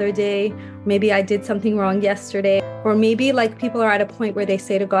of another day, maybe I did something wrong yesterday, or maybe like people are at a point where they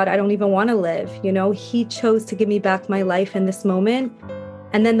say to God, I don't even want to live. He chose to give me back my life in this moment.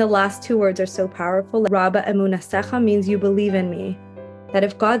 And then the last two words are so powerful. Rabba emunasecha means you believe in me. That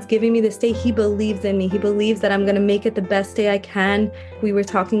if God's giving me this day, he believes in me. He believes that I'm going to make it the best day I can. We were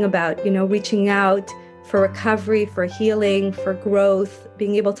talking about, reaching out for recovery, for healing, for growth,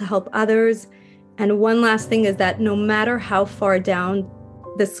 being able to help others. And one last thing is that no matter how far down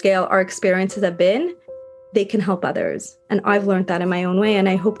the scale our experiences have been, they can help others. And I've learned that in my own way. And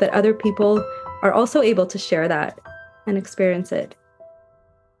I hope that other people are also able to share that and experience it.